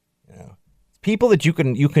 People that you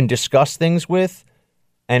can discuss things with,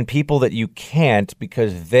 and people that you can't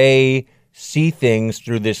because they see things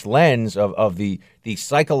through this lens of the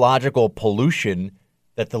psychological pollution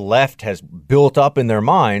that the left has built up in their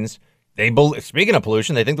minds. Speaking of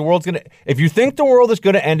pollution, they think the world's going to... If you think the world is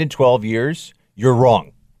going to end in 12 years, you're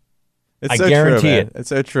wrong. I guarantee it. It's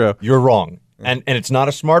so true. You're wrong. And it's not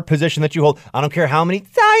a smart position that you hold. I don't care how many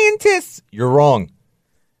scientists. You're wrong.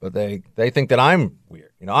 But they think that I'm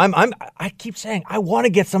weird. I keep saying, I want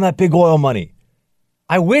to get some of that big oil money.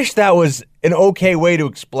 I wish that was an okay way to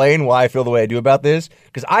explain why I feel the way I do about this.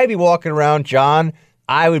 Because I'd be walking around, John,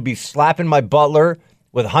 I would be slapping my butler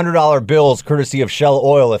with $100 bills courtesy of Shell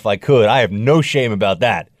Oil if I could. I have no shame about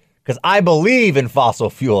that because I believe in fossil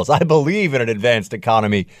fuels. I believe in an advanced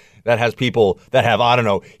economy that has people that have,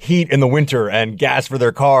 heat in the winter and gas for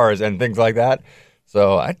their cars and things like that.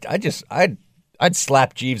 So I I'd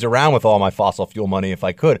slap Jeeves around with all my fossil fuel money if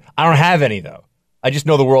I could. I don't have any, though. I just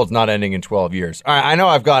know the world's not ending in 12 years. All right, I know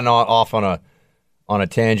I've gotten off on a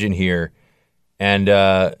tangent here, and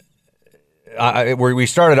we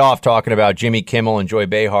started off talking about Jimmy Kimmel and Joy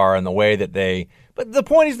Behar and the way that they. But the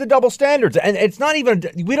point is the double standards, and it's not even.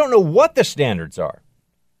 We don't know what the standards are.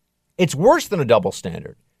 It's worse than a double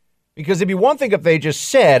standard, because it'd be one thing if they just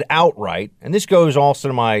said outright, and this goes also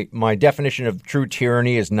to my definition of true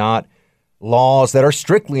tyranny is not laws that are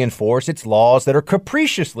strictly enforced. It's laws that are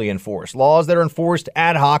capriciously enforced, laws that are enforced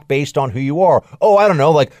ad hoc based on who you are. Oh, I don't know,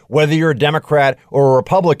 like whether you're a Democrat or a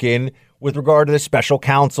Republican with regard to the special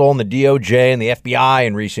counsel and the DOJ and the FBI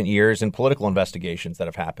in recent years and political investigations that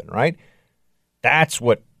have happened, right? That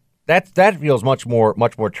feels much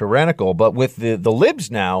more tyrannical. But with the libs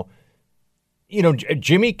now,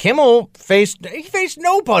 Jimmy Kimmel faced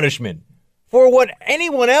no punishment for what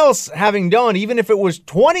anyone else having done, even if it was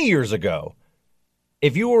 20 years ago.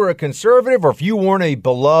 If you were a conservative or if you weren't a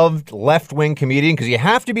beloved left-wing comedian, because you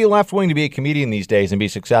have to be left-wing to be a comedian these days and be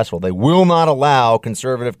successful. They will not allow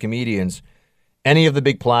conservative comedians any of the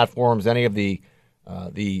big platforms, any of the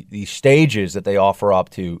stages that they offer up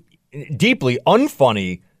to deeply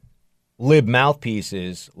unfunny lib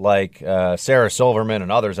mouthpieces like Sarah Silverman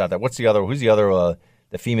and others out there. Who's the other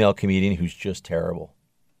the female comedian who's just terrible?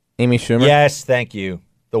 Amy Schumer? Yes, thank you.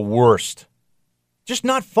 The worst. Just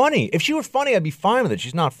not funny. If she were funny, I'd be fine with it.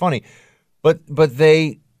 She's not funny. But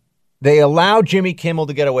they allow Jimmy Kimmel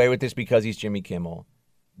to get away with this because he's Jimmy Kimmel.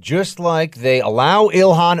 Just like they allow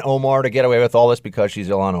Ilhan Omar to get away with all this because she's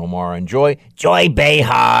Ilhan Omar. And Joy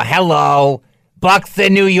Behar, hello. Buck's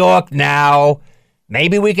in New York now.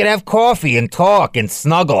 Maybe we could have coffee and talk and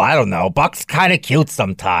snuggle. I don't know. Buck's kind of cute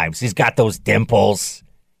sometimes. He's got those dimples.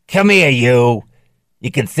 Come here, you. You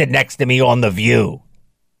can sit next to me on The View.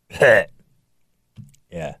 Yeah,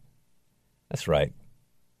 that's right.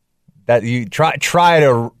 That you try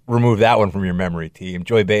to remove that one from your memory, team.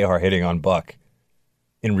 Joy Behar hitting on Buck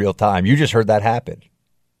in real time. You just heard that happen.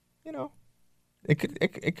 It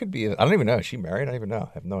could be. I don't even know. Is she married? I don't even know.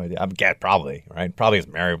 I have no idea. I'm probably right. Probably is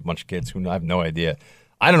married with a bunch of kids. I have no idea.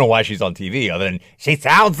 I don't know why she's on TV other than she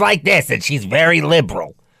sounds like this and she's very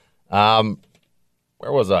liberal.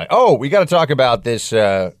 Where was I? Oh, we got to talk about this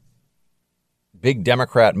big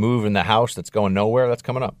Democrat move in the House that's going nowhere. That's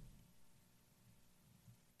coming up.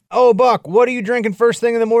 Oh, Buck, what are you drinking first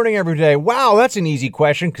thing in the morning every day? Wow, that's an easy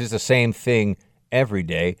question because it's the same thing every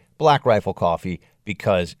day. Black Rifle coffee,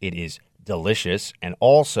 because it is delicious. And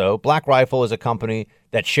also, Black Rifle is a company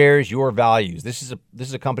that shares your values. This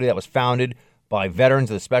is a company that was founded by veterans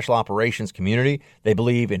of the special operations community. They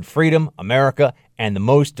believe in freedom, America, and the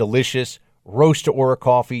most delicious roast-to-order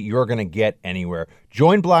coffee you're going to get anywhere.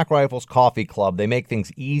 Join Black Rifle's Coffee Club. They make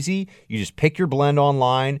things easy. You just pick your blend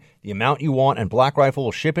online, the amount you want, and Black Rifle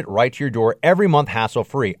will ship it right to your door every month,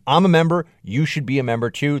 hassle-free. I'm a member. You should be a member,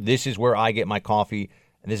 too. This is where I get my coffee,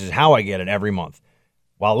 and this is how I get it every month.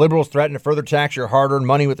 While liberals threaten to further tax your hard-earned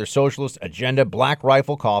money with their socialist agenda, Black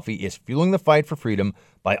Rifle Coffee is fueling the fight for freedom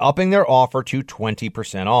by upping their offer to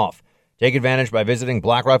 20% off. Take advantage by visiting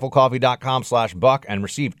blackriflecoffee.com/buck and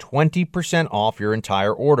receive 20% off your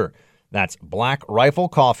entire order. That's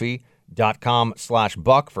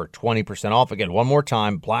blackriflecoffee.com/buck for 20% off. Again, one more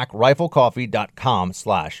time,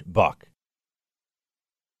 blackriflecoffee.com/buck.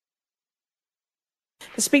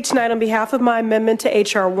 To speak tonight on behalf of my amendment to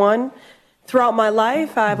H.R. 1. Throughout my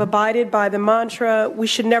life, I've abided by the mantra, we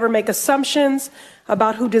should never make assumptions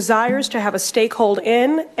about who desires to have a stakehold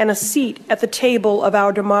in and a seat at the table of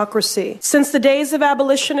our democracy. Since the days of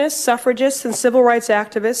abolitionists, suffragists, and civil rights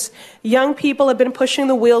activists, young people have been pushing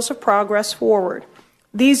the wheels of progress forward.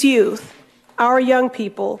 These youth, our young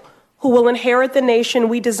people, who will inherit the nation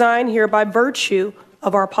we design here by virtue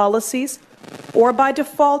of our policies or by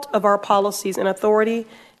default of our policies and authority,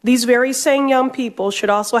 these very same young people should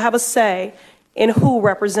also have a say in who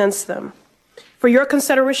represents them. For your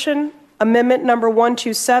consideration, Amendment number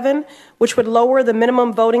 127, which would lower the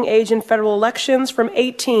minimum voting age in federal elections from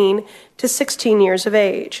 18 to 16 years of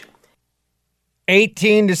age.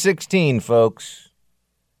 18 to 16, folks.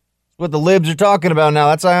 That's what the libs are talking about now.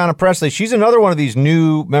 That's Ayanna Pressley. She's another one of these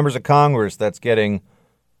new members of Congress that's getting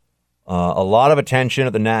a lot of attention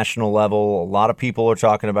at the national level. A lot of people are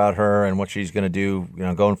talking about her and what she's going to do,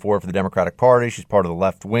 going forward for the Democratic Party. She's part of the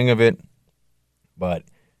left wing of it. But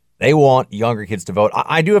they want younger kids to vote.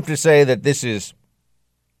 I do have to say that this is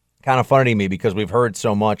kind of funny to me because we've heard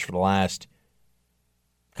so much for the last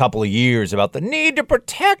couple of years about the need to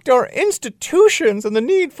protect our institutions and the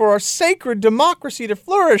need for our sacred democracy to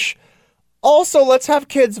flourish. Also, let's have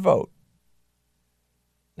kids vote.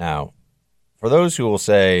 Now, for those who will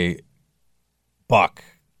say, Buck,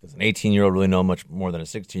 does an 18-year-old really know much more than a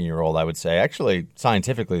 16-year-old? I would say, actually,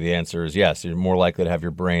 scientifically, the answer is yes. You're more likely to have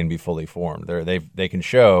your brain be fully formed. They can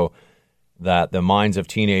show that the minds of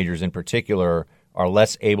teenagers in particular are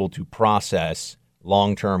less able to process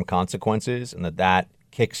long-term consequences, and that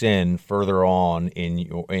kicks in further on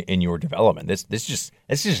in your development. This is just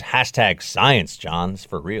hashtag science, John. It's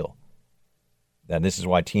for real. And this is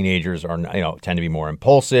why teenagers are, tend to be more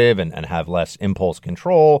impulsive and have less impulse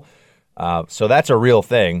control. So that's a real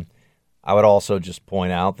thing. I would also just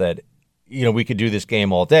point out that, we could do this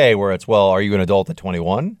game all day where it's, well, are you an adult at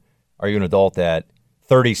 21? Are you an adult at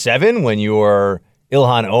 37 when you're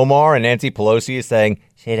Ilhan Omar and Nancy Pelosi is saying,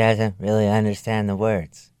 she doesn't really understand the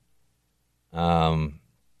words?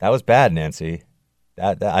 That was bad, Nancy.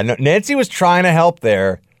 I know Nancy was trying to help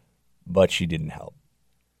there, but she didn't help.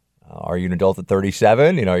 Are you an adult at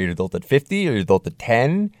 37? Are you an adult at 50? Are you an adult at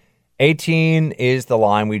 10? 18 is the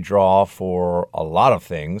line we draw for a lot of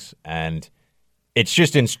things, and it's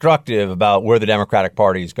just instructive about where the Democratic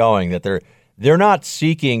Party is going, that they're not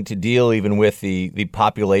seeking to deal even with the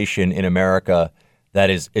population in America that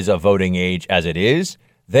is a voting age as it is.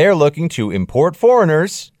 They're looking to import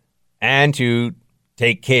foreigners and to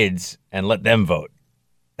take kids and let them vote.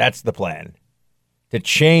 That's the plan. To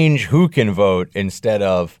change who can vote instead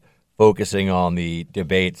of focusing on the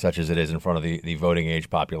debate such as it is in front of the voting age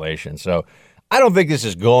population. So I don't think this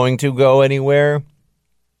is going to go anywhere,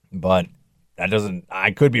 but I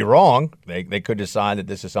could be wrong. They could decide that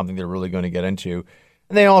this is something they're really going to get into.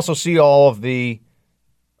 And they also see all the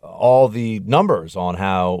numbers on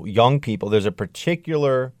how young people, there's a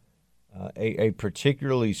particularly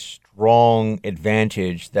strong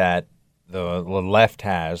advantage that the left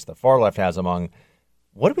has, the far left has among,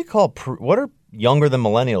 what do we call, what are younger than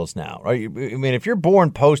millennials now, right? I mean, if you're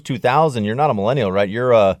born post 2000, you're not a millennial, right?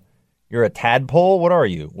 You're a tadpole. What are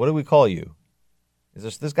you? What do we call you?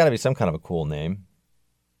 There's got to be some kind of a cool name.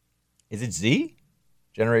 Is it Z?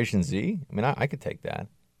 Generation Z? I mean, I could take that.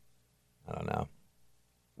 I don't know.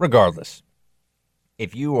 Regardless,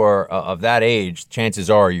 if you are of that age, chances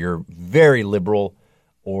are you're very liberal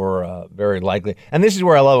or very likely. And this is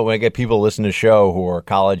where I love it when I get people to listen to the show who are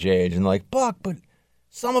college age and they're like, Buck, but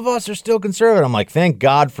some of us are still conservative. I'm like, thank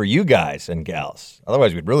God for you guys and gals.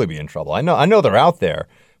 Otherwise, we'd really be in trouble. I know they're out there,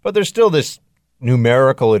 but there's still this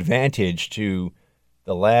numerical advantage to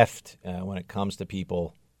the left when it comes to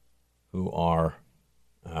people who are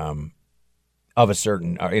of a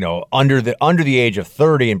certain, under the age of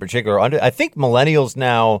 30 in particular. I think millennials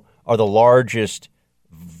now are the largest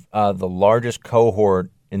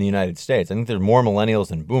cohort in the United States. I think there's more millennials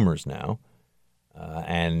than boomers now,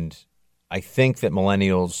 and I think that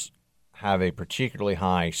millennials have a particularly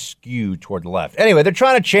high skew toward the left. Anyway, they're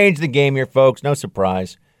trying to change the game here, folks. No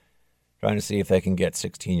surprise. Trying to see if they can get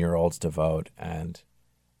 16-year-olds to vote. And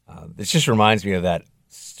this just reminds me of that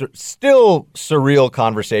still surreal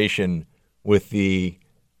conversation with the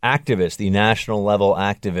activist, the national level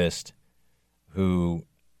activist who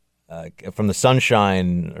from the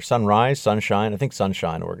Sunshine, I think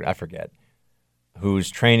Sunshine, or I forget, who's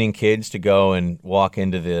training kids to go and walk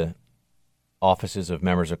into the offices of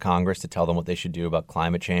members of Congress to tell them what they should do about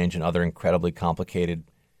climate change and other incredibly complicated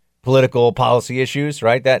political policy issues,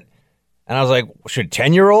 right? And I was like, should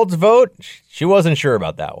 10-year-olds vote? She wasn't sure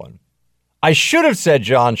about that one. I should have said,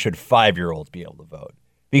 John, should 5-year-olds be able to vote?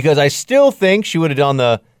 Because I still think she would have done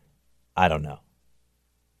I don't know.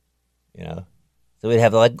 So we'd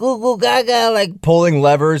have like goo goo gaga, like pulling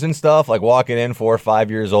levers and stuff, like walking in 4 or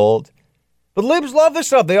 5 years old. But libs love this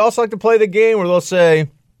stuff. They also like to play the game where they'll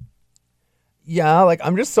say, yeah, like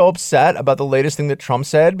I'm just so upset about the latest thing that Trump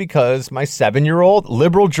said because my 7-year-old,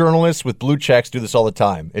 liberal journalists with blue checks do this all the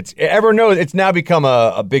time. It's now become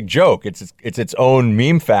a big joke. It's its own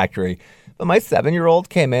meme factory. But my 7-year-old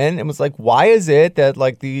came in and was like, why is it that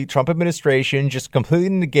like the Trump administration just completely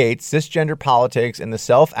negates cisgender politics and the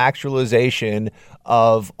self-actualization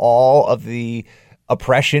of all of the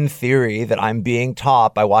oppression theory that I'm being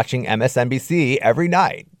taught by watching MSNBC every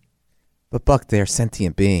night? But Buck, they're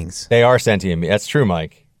sentient beings. They are sentient beings. That's true,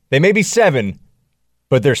 Mike. They may be 7,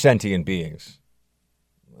 but they're sentient beings.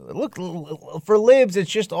 Look, for libs, it's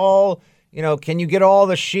just all, can you get all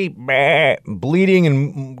the sheep bleeding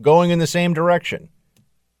and going in the same direction?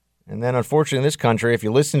 And then, unfortunately, in this country, if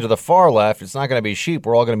you listen to the far left, it's not going to be sheep.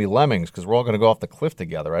 We're all going to be lemmings because we're all going to go off the cliff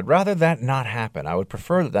together. I'd rather that not happen. I would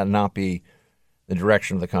prefer that not be the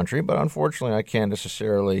direction of the country. But unfortunately, I can't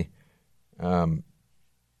necessarily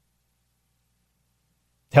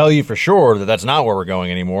tell you for sure that that's not where we're going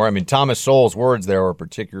anymore. I mean, Thomas Sowell's words there were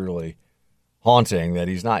particularly haunting that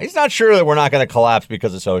he's not sure that we're not going to collapse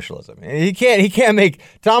because of socialism. He can't make,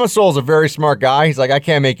 Thomas Sowell's a very smart guy. He's like, I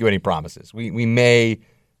can't make you any promises. We may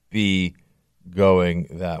be going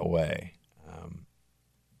that way.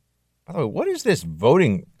 By the way, what is this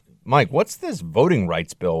voting, Mike, what's this voting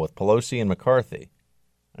rights bill with Pelosi and McCarthy?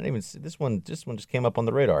 I didn't even see this one just came up on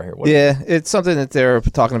the radar here. It's something that they're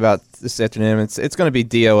talking about this afternoon. It's going to be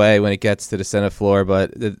DOA when it gets to the Senate floor,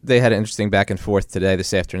 but they had an interesting back and forth today,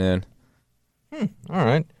 this afternoon. All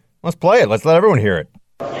right. Let's play it. Let's let everyone hear it.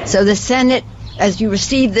 So the Senate, as you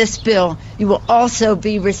receive this bill, you will also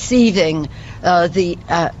be receiving the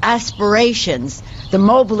aspirations, the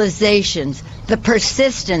mobilizations, the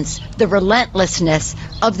persistence, the relentlessness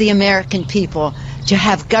of the American people to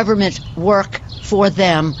have government work for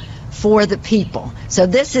them, for the people. So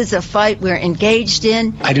this is a fight we're engaged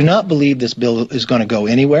in. I do not believe this bill is going to go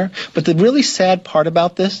anywhere. But the really sad part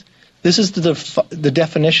about this is the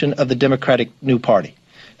definition of the Democratic New Party,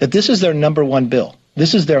 that this is their number one bill.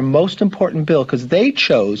 This is their most important bill because they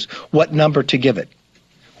chose what number to give it.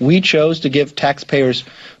 We chose to give taxpayers,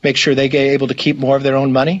 make sure they get able to keep more of their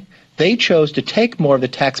own money. They chose to take more of the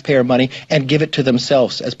taxpayer money and give it to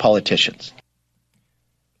themselves as politicians.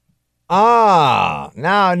 Now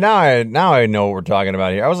I know what we're talking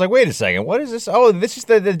about here. I was like, wait a second, what is this? Oh, this is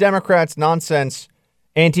the Democrats' nonsense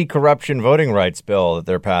anti-corruption voting rights bill that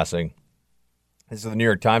they're passing. This is what the New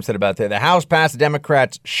York Times said about that. The House passed the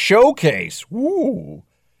Democrats' showcase. Woo!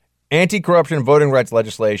 Anti-corruption voting rights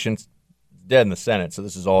legislation. Dead in the Senate, so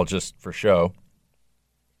this is all just for show.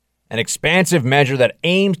 An expansive measure that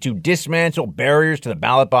aims to dismantle barriers to the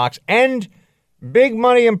ballot box and big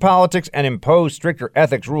money in politics and impose stricter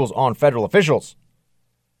ethics rules on federal officials.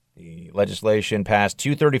 The legislation passed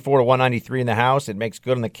 234 to 193 in the House. It makes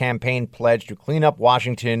good on the campaign pledge to clean up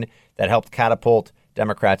Washington that helped catapult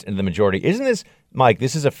Democrats into the majority. Isn't this, Mike,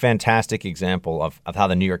 this is a fantastic example of how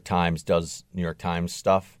the New York Times does New York Times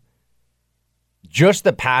stuff. Just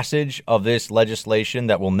the passage of this legislation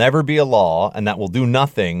that will never be a law and that will do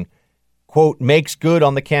nothing, quote, makes good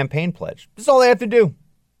on the campaign pledge. That's all they have to do.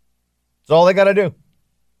 That's all they got to do.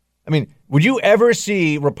 I mean, would you ever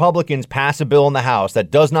see Republicans pass a bill in the House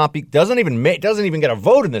that doesn't even get a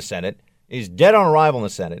vote in the Senate, is dead on arrival in the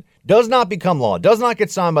Senate, does not become law, does not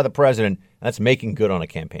get signed by the president, that's making good on a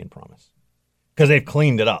campaign promise because they've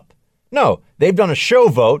cleaned it up? No, they've done a show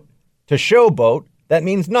vote to showboat. That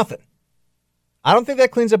means nothing. I don't think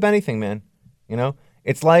that cleans up anything, man. You know,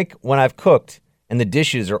 it's like when I've cooked and the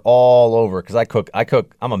dishes are all over because I cook.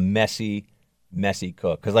 I'm a messy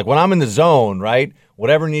cook. Because like when I'm in the zone, right,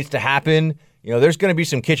 whatever needs to happen, you know, there's going to be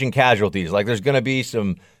some kitchen casualties. Like there's going to be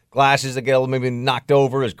some glasses that get maybe knocked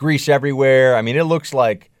over. There's grease everywhere. I mean, it looks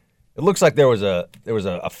like there was a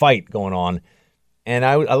fight going on. And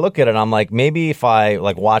I look at it and I'm like, maybe if I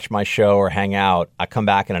like watch my show or hang out, I come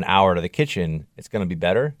back in an hour to the kitchen, it's going to be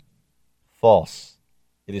better. False.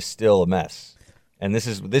 It is still a mess. And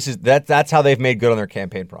that's how they've made good on their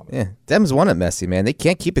campaign promise. Yeah, Dems want it messy, man. They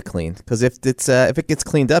can't keep it clean because if it gets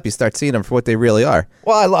cleaned up, you start seeing them for what they really are.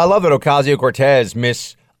 Well, I love that Ocasio-Cortez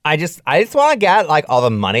I just want to get like all the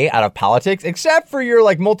money out of politics, except for your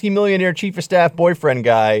like multimillionaire chief of staff boyfriend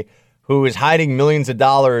guy who is hiding millions of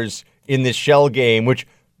dollars in this shell game, which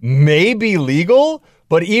may be legal.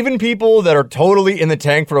 But even people that are totally in the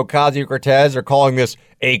tank for Ocasio-Cortez are calling this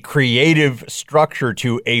a creative structure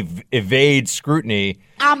to evade scrutiny.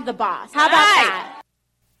 I'm the boss. How about that?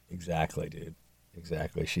 Exactly, dude.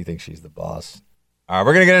 Exactly. She thinks she's the boss. All right,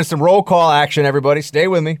 we're going to get into some roll call action, everybody. Stay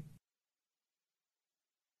with me.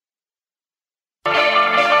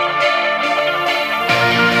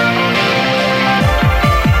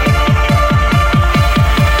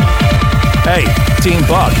 Hey, Team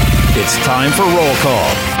Buck. It's time for roll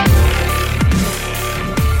call.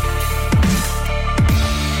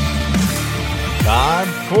 Time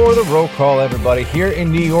for the roll call, everybody. Here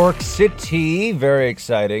in New York City, very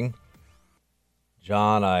exciting.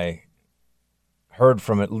 John, I heard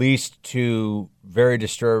from at least two very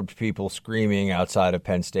disturbed people screaming outside of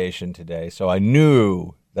Penn Station today, so I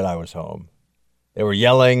knew that I was home. They were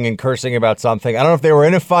yelling and cursing about something. I don't know if they were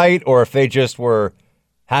in a fight or if they just were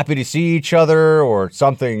happy to see each other or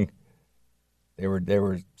something. There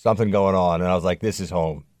were something going on, and I was like, this is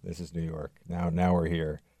home. This is New York. Now we're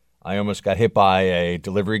here. I almost got hit by a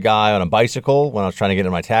delivery guy on a bicycle when I was trying to get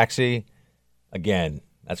in my taxi. Again,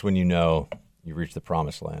 that's when you know you reached the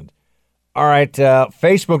promised land. All right,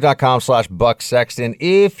 Facebook.com/Buck Sexton.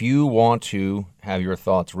 If you want to have your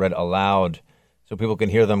thoughts read aloud so people can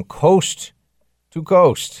hear them coast to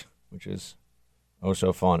coast, which is oh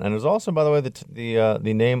so fun. And it's also, by the way,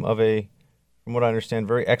 the name of a from what I understand,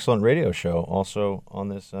 very excellent radio show also on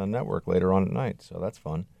this network later on at night. So that's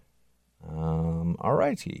fun. All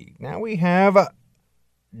righty. Now we have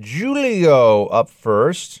Julio up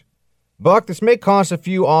first. Buck, this may cost a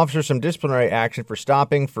few officers some disciplinary action for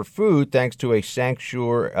stopping for food thanks to a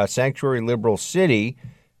sanctuary liberal city.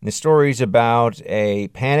 And the story's about a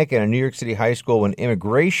panic in a New York City high school when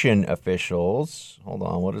immigration officials... Hold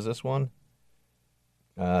on, what is this one?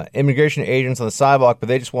 Immigration agents on the sidewalk, but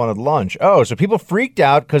they just wanted lunch. Oh, so people freaked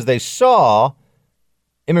out because they saw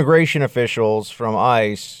immigration officials from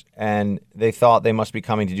ICE, and they thought they must be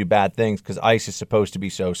coming to do bad things because ICE is supposed to be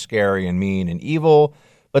so scary and mean and evil,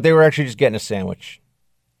 but they were actually just getting a sandwich.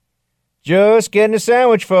 Just getting a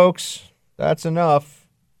sandwich, folks. That's enough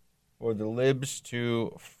for the libs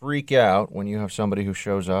to freak out when you have somebody who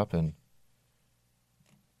shows up and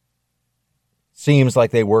seems like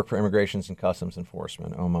they work for Immigration and Customs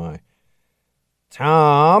Enforcement. Oh, my.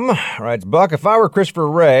 Tom writes, Buck, if I were Christopher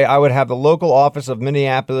Wray, I would have the local office of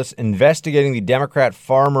Minneapolis investigating the Democrat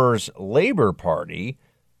Farmers Labor Party.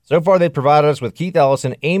 So far, they've provided us with Keith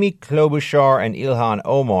Ellison, Amy Klobuchar, and Ilhan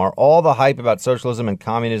Omar. All the hype about socialism and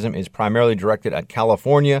communism is primarily directed at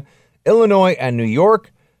California, Illinois, and New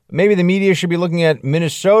York. Maybe the media should be looking at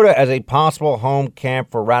Minnesota as a possible home camp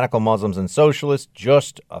for radical Muslims and socialists.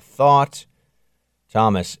 Just a thought.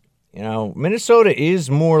 Thomas, you know, Minnesota is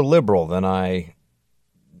more liberal than I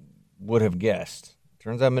would have guessed.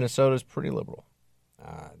 Turns out Minnesota is pretty liberal.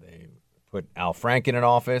 They put Al Franken in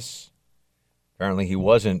office. Apparently he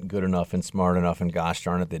wasn't good enough and smart enough, and gosh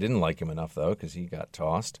darn it, they didn't like him enough, though, because he got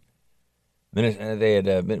tossed.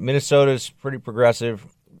 Minnesota's pretty progressive.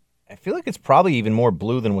 I feel like it's probably even more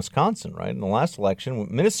blue than Wisconsin, right? In the last election,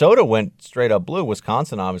 Minnesota went straight up blue.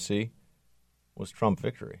 Wisconsin, obviously, was Trump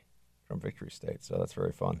victory state, so that's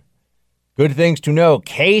very fun. Good things to know.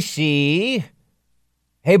 Casey.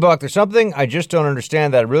 Hey, Buck, there's something I just don't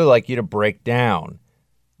understand that I'd really like you to break down.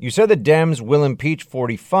 You said the Dems will impeach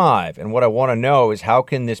 45, and what I want to know is how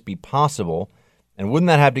can this be possible, and wouldn't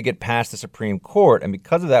that have to get past the Supreme Court, and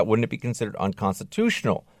because of that, wouldn't it be considered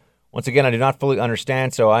unconstitutional? Once again, I do not fully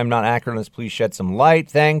understand, so I'm not accurate on this. Please shed some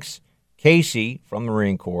light. Thanks, Casey from the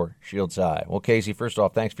Marine Corps, Shields High. Well, Casey, first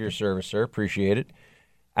off, thanks for your service, sir. Appreciate it.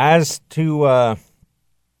 As to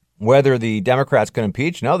whether the Democrats can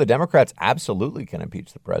impeach, no, the Democrats absolutely can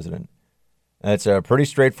impeach the president. It's a pretty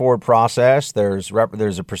straightforward process. There's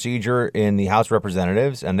a procedure in the House of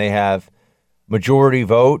Representatives, and they have majority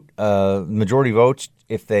votes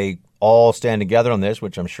if they all stand together on this,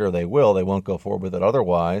 which I'm sure they will. They won't go forward with it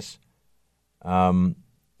otherwise. And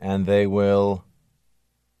they will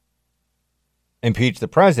impeach the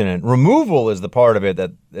president. Removal is the part of it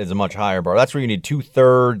that is a much higher bar. That's where you need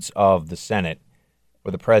 2/3 of the Senate for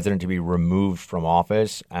the president to be removed from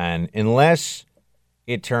office. And unless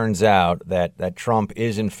it turns out that Trump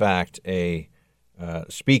is, in fact,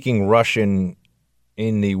 speaking Russian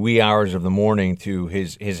in the wee hours of the morning to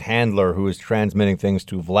his handler who is transmitting things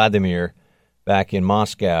to Vladimir back in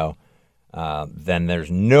Moscow, then there's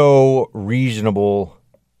no reasonable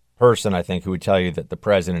person, I think, who would tell you that the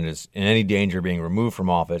president is in any danger of being removed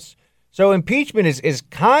from office. So impeachment is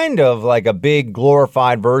kind of like a big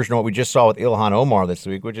glorified version of what we just saw with Ilhan Omar this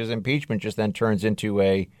week, which is impeachment just then turns into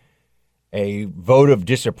a vote of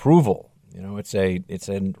disapproval. You know, it's a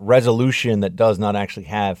resolution that does not actually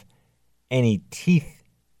have any teeth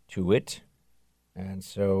to it. And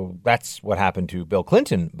so that's what happened to Bill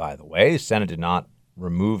Clinton, by the way. The Senate did not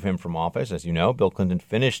remove him from office. As you know, Bill Clinton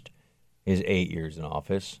finished his 8 years in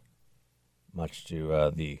office, much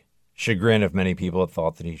to the chagrin of many people that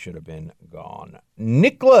thought that he should have been gone.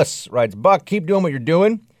 Nicholas writes, Buck, keep doing what you're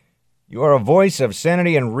doing. You are a voice of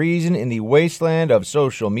sanity and reason in the wasteland of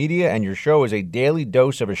social media, and your show is a daily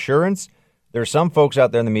dose of assurance. There are some folks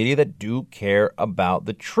out there in the media that do care about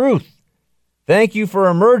the truth. Thank you for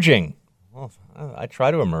emerging. Well, I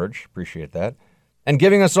try to emerge. Appreciate that. And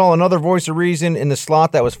giving us all another voice of reason in the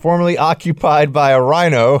slot that was formerly occupied by a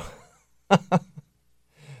rhino.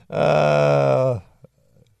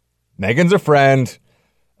 Megan's a friend.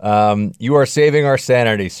 You are saving our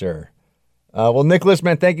sanity, sir. Well, Nicholas,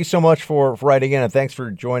 man, thank you so much for writing in, and thanks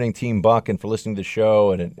for joining Team Buck and for listening to the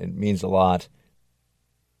show, and it means a lot.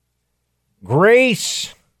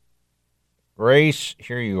 Grace,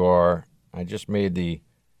 here you are. I just made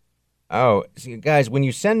see, guys, when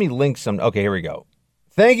you send me links, okay, here we go.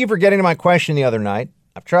 Thank you for getting to my question the other night.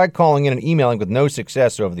 I've tried calling in and emailing with no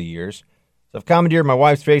success over the years, so I've commandeered my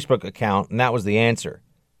wife's Facebook account, and that was the answer.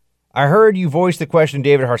 I heard you voice the question to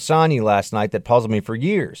David Harsanyi last night that puzzled me for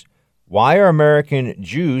years. Why are American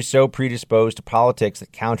Jews so predisposed to politics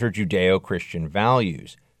that counter Judeo-Christian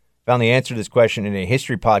values? Found the answer to this question in a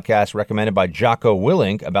history podcast recommended by Jocko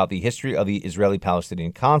Willink about the history of the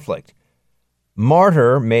Israeli-Palestinian conflict.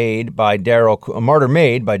 Martyr Made by Daryl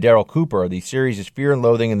Cooper. The series is Fear and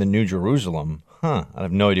Loathing in the New Jerusalem. I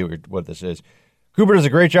have no idea what this is. Cooper does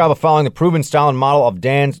a great job of following the proven style and model of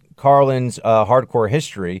Dan Carlin's hardcore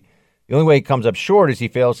history. The only way he comes up short is he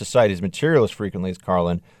fails to cite his material as frequently as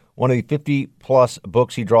Carlin. One of the 50-plus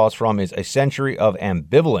books he draws from is A Century of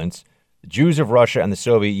Ambivalence, The Jews of Russia and the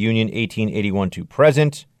Soviet Union, 1881 to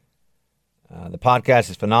present. The podcast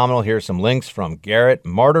is phenomenal. Here are some links from Garrett.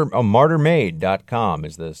 Martyrmade.com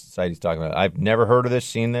is the site he's talking about. I've never heard of this,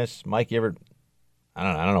 seen this. Mike, you ever? I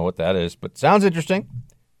don't know what that is, but sounds interesting.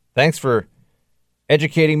 Thanks for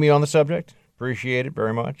educating me on the subject. Appreciate it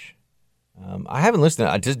very much. I haven't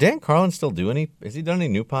listened. Does Dan Carlin still do any? Has he done any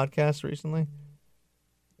new podcasts recently?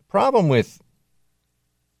 The problem with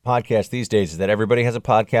podcasts these days is that everybody has a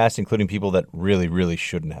podcast, including people that really, really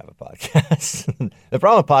shouldn't have a podcast. The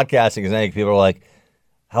problem with podcasting is that people are like,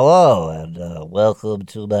 hello, and welcome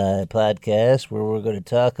to my podcast where we're going to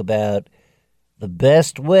talk about the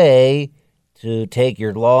best way to take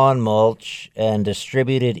your lawn mulch and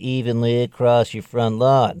distribute it evenly across your front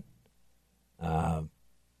lawn. Now,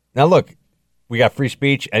 look, we got free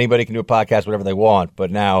speech. Anybody can do a podcast, whatever they want. But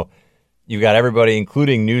now you've got everybody,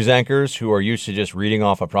 including news anchors, who are used to just reading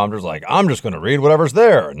off of prompters like, I'm just going to read whatever's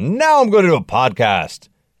there. Now I'm going to do a podcast.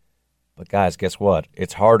 But guys, guess what?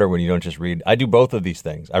 It's harder when you don't just read. I do both of these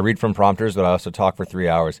things. I read from prompters, but I also talk for 3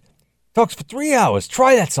 hours. Talks for 3 hours.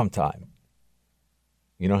 Try that sometime.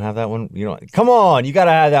 You don't have that one? Come on, you got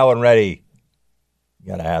to have that one ready. You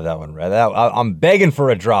got to have that one ready. I'm begging for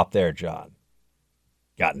a drop there, John.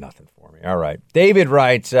 Got nothing for me. All right. David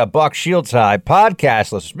writes, Buck Shields High,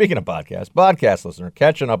 podcast listener. Speaking of podcasts, podcast listener,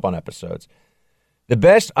 catching up on episodes. The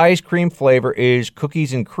best ice cream flavor is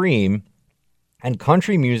cookies and cream, and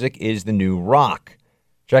country music is the new rock.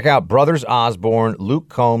 Check out Brothers Osborne, Luke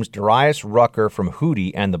Combs, Darius Rucker from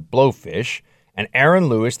Hootie and the Blowfish, and Aaron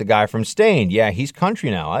Lewis, the guy from Stained. Yeah, he's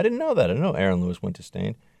country now. I didn't know that. I didn't know Aaron Lewis went to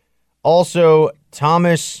Stained. Also,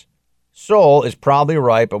 Thomas Soul is probably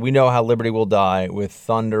right, but we know how liberty will die with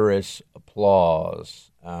thunderous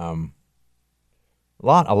applause. A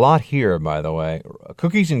lot here, by the way.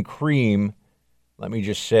 Cookies and cream, let me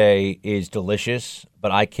just say, is delicious,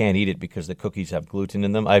 but I can't eat it because the cookies have gluten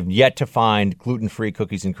in them. I've yet to find gluten-free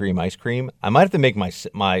cookies and cream ice cream. I might have to make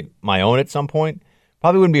my own at some point.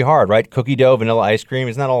 Probably wouldn't be hard, right? Cookie dough, vanilla ice cream,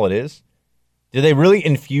 isn't that all it is? Do they really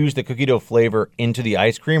infuse the cookie dough flavor into the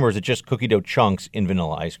ice cream, or is it just cookie dough chunks in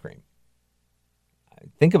vanilla ice cream?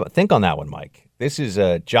 Think on that one, Mike. This is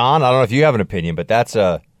John. I don't know if you have an opinion, but that's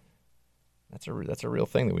a real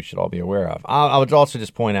thing that we should all be aware of. I would also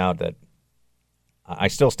just point out that I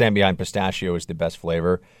still stand behind pistachio as the best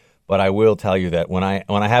flavor, but I will tell you that when I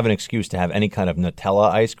have an excuse to have any kind of Nutella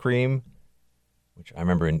ice cream, which I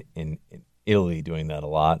remember in Italy doing that a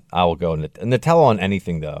lot, I will go Nutella on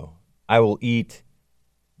anything though. I will eat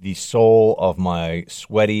the sole of my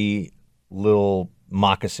sweaty little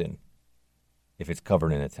moccasin if it's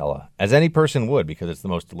covered in Nutella, as any person would, because it's the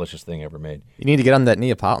most delicious thing ever made. You need to get on that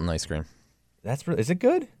Neapolitan ice cream. Is it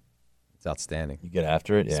good? It's outstanding. You get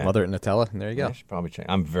after it, yeah. Smother it in Nutella, and there you go. I should probably change.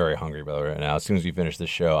 I'm very hungry, by the way, right now. As soon as we finish this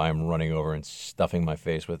show, I'm running over and stuffing my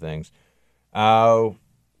face with things.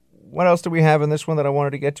 What else do we have in this one that I wanted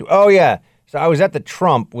to get to? Oh, yeah. So I was at the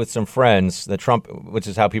Trump with some friends, the Trump, which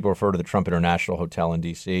is how people refer to the Trump International Hotel in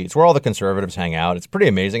D.C. It's where all the conservatives hang out. It's pretty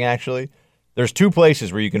amazing, actually. There's two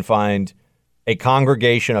places where you can find a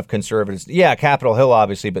congregation of conservatives. Yeah, Capitol Hill,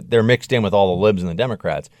 obviously, but they're mixed in with all the libs and the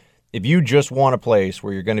Democrats. If you just want a place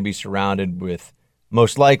where you're going to be surrounded with,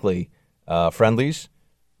 most likely, friendlies,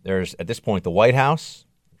 there's, at this point, the White House,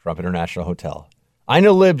 Trump International Hotel. I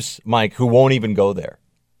know libs, Mike, who won't even go there.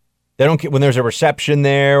 They don't when there's a reception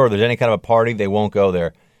there or there's any kind of a party, they won't go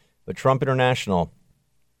there. But Trump International,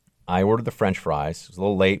 I ordered the French fries. It was a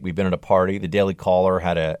little late. We've been at a party. The Daily Caller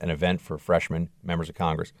had an event for freshmen, members of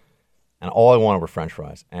Congress. And all I wanted were French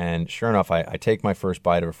fries. And sure enough, I take my first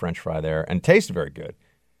bite of a French fry there, and it tasted very good.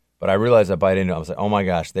 But I realized I bite into it. I was like, oh my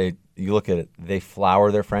gosh, you look at it, they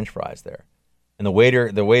flour their French fries there. And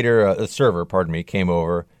the server, came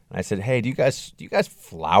over, and I said, hey, do you guys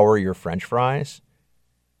flour your French fries?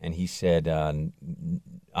 And he said, I'm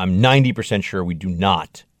 90% sure we do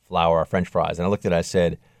not flour our French fries. And I looked at it, I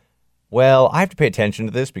said, well, I have to pay attention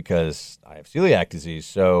to this because I have celiac disease.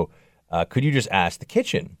 So could you just ask the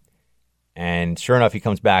kitchen? And sure enough, he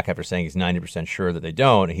comes back after saying he's 90% sure that they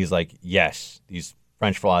don't. And he's like, yes, these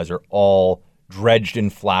French fries are all dredged in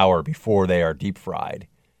flour before they are deep fried.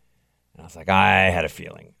 And I was like, I had a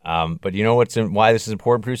feeling. But you know why this is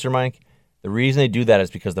important, producer Mike? The reason they do that is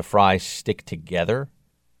because the fries stick together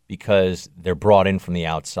because they're brought in from the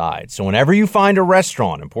outside. So whenever you find a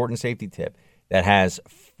restaurant, important safety tip, that has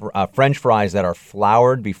French fries that are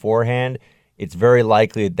floured beforehand, it's very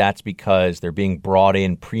likely that that's because they're being brought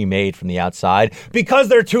in pre-made from the outside because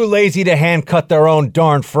they're too lazy to hand cut their own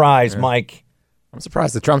darn fries, Mike. I'm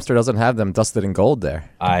surprised the Trumpster doesn't have them dusted in gold there.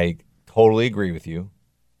 I totally agree with you.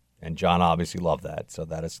 And John obviously loved that, so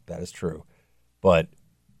that is true. But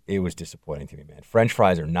it was disappointing to me, man. French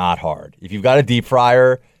fries are not hard. If you've got a deep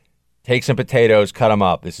fryer, take some potatoes, cut them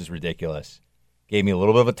up. This is ridiculous. Gave me a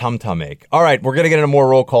little bit of a tum-tum ache. All right, we're going to get into more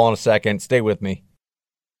roll call in a second. Stay with me.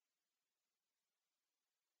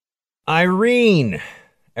 Irene.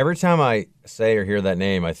 Every time I say or hear that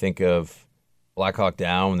name, I think of Black Hawk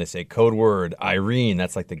Down when they say code word Irene.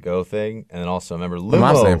 That's like the go thing. And then also remember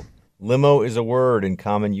limo. Limo is a word in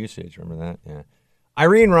common usage. Remember that? Yeah.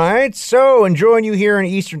 Irene writes, so enjoying you here in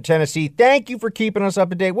Eastern Tennessee. Thank you for keeping us up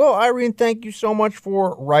to date. Well, Irene, thank you so much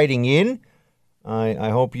for writing in. I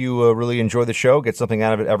hope you really enjoy the show, get something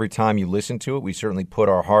out of it every time you listen to it. We certainly put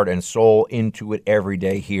our heart and soul into it every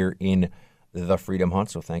day here in the Freedom Hunt,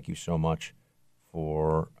 so thank you so much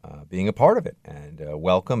for being a part of it, and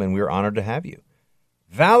welcome, and we're honored to have you.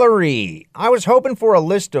 Valerie, I was hoping for a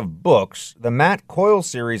list of books. The Matt Coyle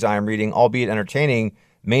series I am reading, albeit entertaining,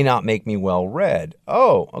 may not make me well-read.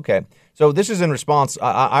 Oh, okay. So this is in response.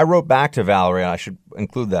 I wrote back to Valerie, and I should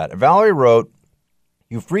include that. Valerie wrote,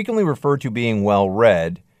 you frequently refer to being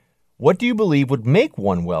well-read. What do you believe would make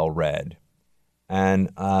one well-read?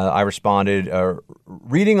 And I responded,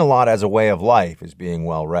 reading a lot as a way of life is being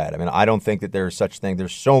well-read. I mean, I don't think that there's such thing.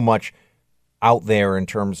 There's so much out there in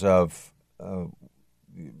terms of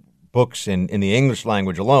books in the English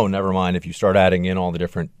language alone, never mind if you start adding in all the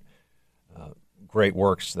different great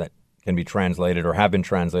works that can be translated or have been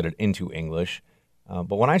translated into English.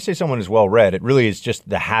 But when I say someone is well-read, it really is just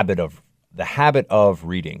the habit of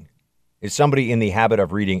reading. Is somebody in the habit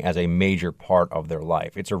of reading as a major part of their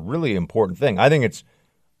life? It's a really important thing. I think it's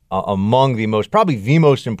among probably the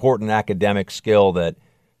most important academic skill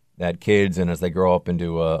that kids and as they grow up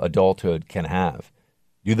into adulthood can have.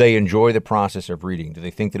 Do they enjoy the process of reading? Do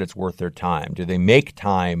they think that it's worth their time? Do they make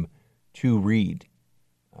time to read?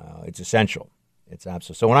 It's essential. It's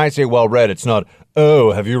absolute. So when I say well-read, it's not,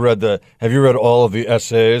 have you read all of the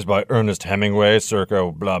essays by Ernest Hemingway,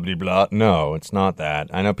 circa blah, blah, blah? No, it's not that.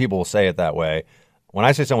 I know people will say it that way. When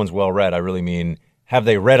I say someone's well-read, I really mean, have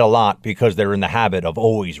they read a lot because they're in the habit of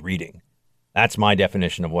always reading? That's my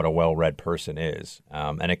definition of what a well-read person is.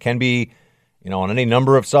 And it can be, on any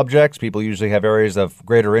number of subjects. People usually have areas of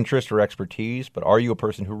greater interest or expertise, but are you a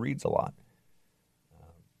person who reads a lot?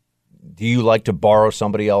 Do you like to borrow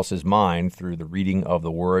somebody else's mind through the reading of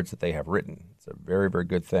the words that they have written? It's a very, very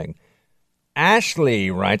good thing. Ashley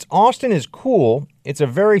writes, Austin is cool. It's a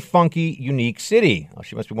very funky, unique city. Oh,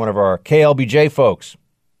 she must be one of our KLBJ folks.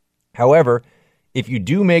 However, if you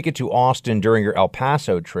do make it to Austin during your El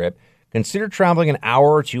Paso trip, consider traveling an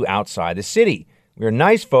hour or two outside the city. We are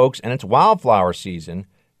nice folks, and it's wildflower season.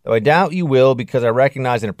 Though I doubt you will because I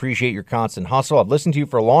recognize and appreciate your constant hustle. I've listened to you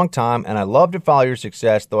for a long time, and I love to follow your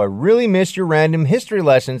success, though I really miss your random history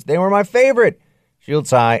lessons. They were my favorite. Shields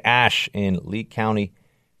High, Ash in Lee County,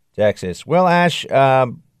 Texas. Well, Ash,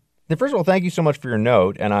 first of all, thank you so much for your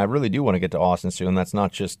note, and I really do want to get to Austin soon. That's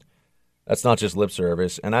not just lip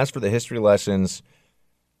service. And as for the history lessons,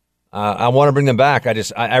 I want to bring them back.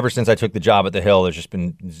 Ever since I took the job at the Hill,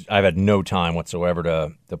 I've had no time whatsoever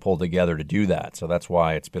to pull together to do that. So that's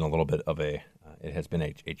why it's been a little bit of it has been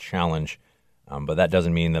a challenge. But that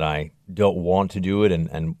doesn't mean that I don't want to do it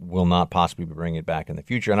and will not possibly bring it back in the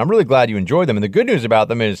future. And I'm really glad you enjoyed them. And the good news about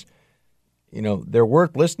them is, they're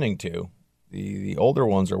worth listening to. The older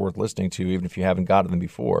ones are worth listening to, even if you haven't gotten them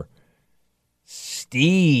before.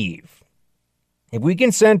 Steve. If we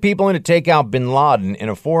can send people in to take out bin Laden in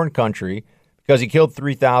a foreign country because he killed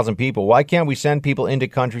 3,000 people, why can't we send people into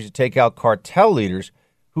countries to take out cartel leaders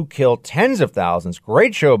who kill tens of thousands?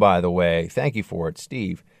 Great show, by the way. Thank you for it,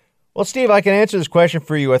 Steve. Well, Steve, I can answer this question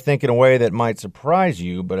for you, I think, in a way that might surprise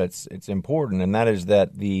you, but it's important, and that is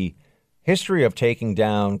that the history of taking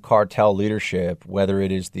down cartel leadership, whether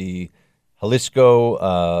it is the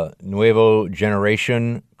Jalisco Nuevo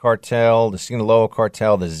Generation cartel, the Sinaloa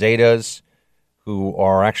cartel, the Zetas, who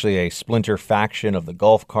are actually a splinter faction of the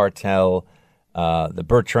Gulf Cartel, the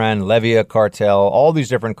Bertrand Levia cartel, all these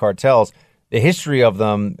different cartels. The history of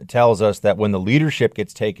them tells us that when the leadership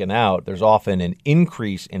gets taken out, there's often an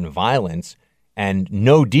increase in violence and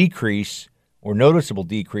no decrease or noticeable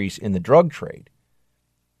decrease in the drug trade.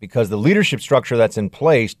 Because the leadership structure that's in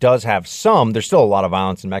place does have there's still a lot of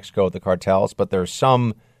violence in Mexico with the cartels, but there's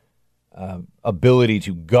some ability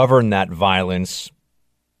to govern that violence,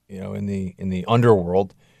 in the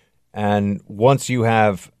underworld. And once you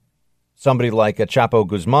have somebody like a Chapo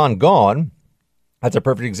Guzman gone, that's a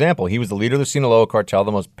perfect example. He was the leader of the Sinaloa cartel,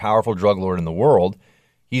 the most powerful drug lord in the world.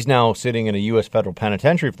 He's now sitting in a U.S. federal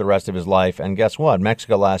penitentiary for the rest of his life. And guess what?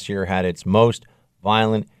 Mexico last year had its most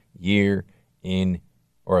violent year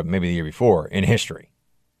or maybe the year before, in history.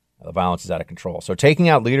 The violence is out of control. So taking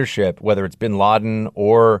out leadership, whether it's bin Laden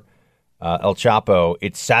or El Chapo,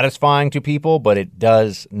 it's satisfying to people, but it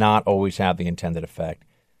does not always have the intended effect.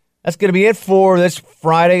 That's going to be it for this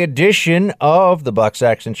Friday edition of the Buck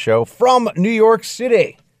Sexton Show from New York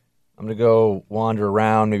City. I'm going to go wander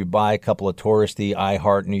around, maybe buy a couple of touristy I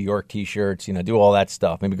Heart New York t-shirts, do all that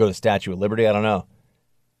stuff. Maybe go to the Statue of Liberty. I don't know.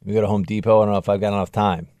 Maybe go to Home Depot. I don't know if I've got enough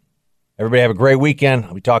time. Everybody have a great weekend.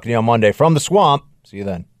 I'll be talking to you on Monday from the swamp. See you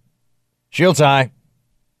then. Shields high.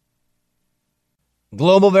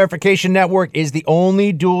 Global Verification Network is the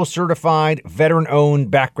only dual-certified, veteran-owned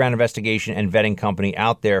background investigation and vetting company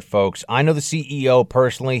out there, folks. I know the CEO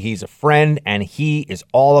personally. He's a friend, and he is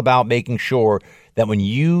all about making sure that when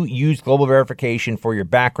you use Global Verification for your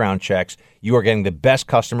background checks, you are getting the best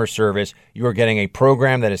customer service. You are getting a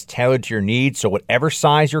program that is tailored to your needs. So whatever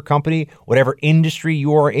size your company, whatever industry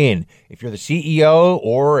you are in, if you're the CEO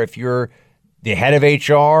or if you're the head of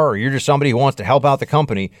HR, or you're just somebody who wants to help out the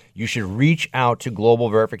company, you should reach out to Global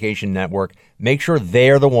Verification Network. Make sure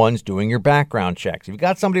they're the ones doing your background checks. If you've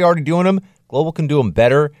got somebody already doing them, Global can do them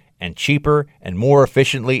better and cheaper and more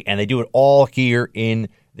efficiently, and they do it all here in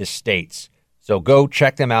the States. So go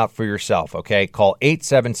check them out for yourself, okay? Call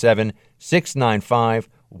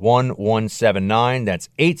 877-695-1179. That's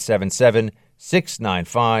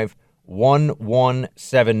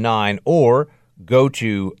 877-695-1179. Or go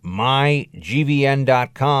to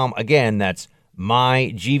mygvn.com. Again, that's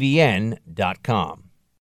mygvn.com.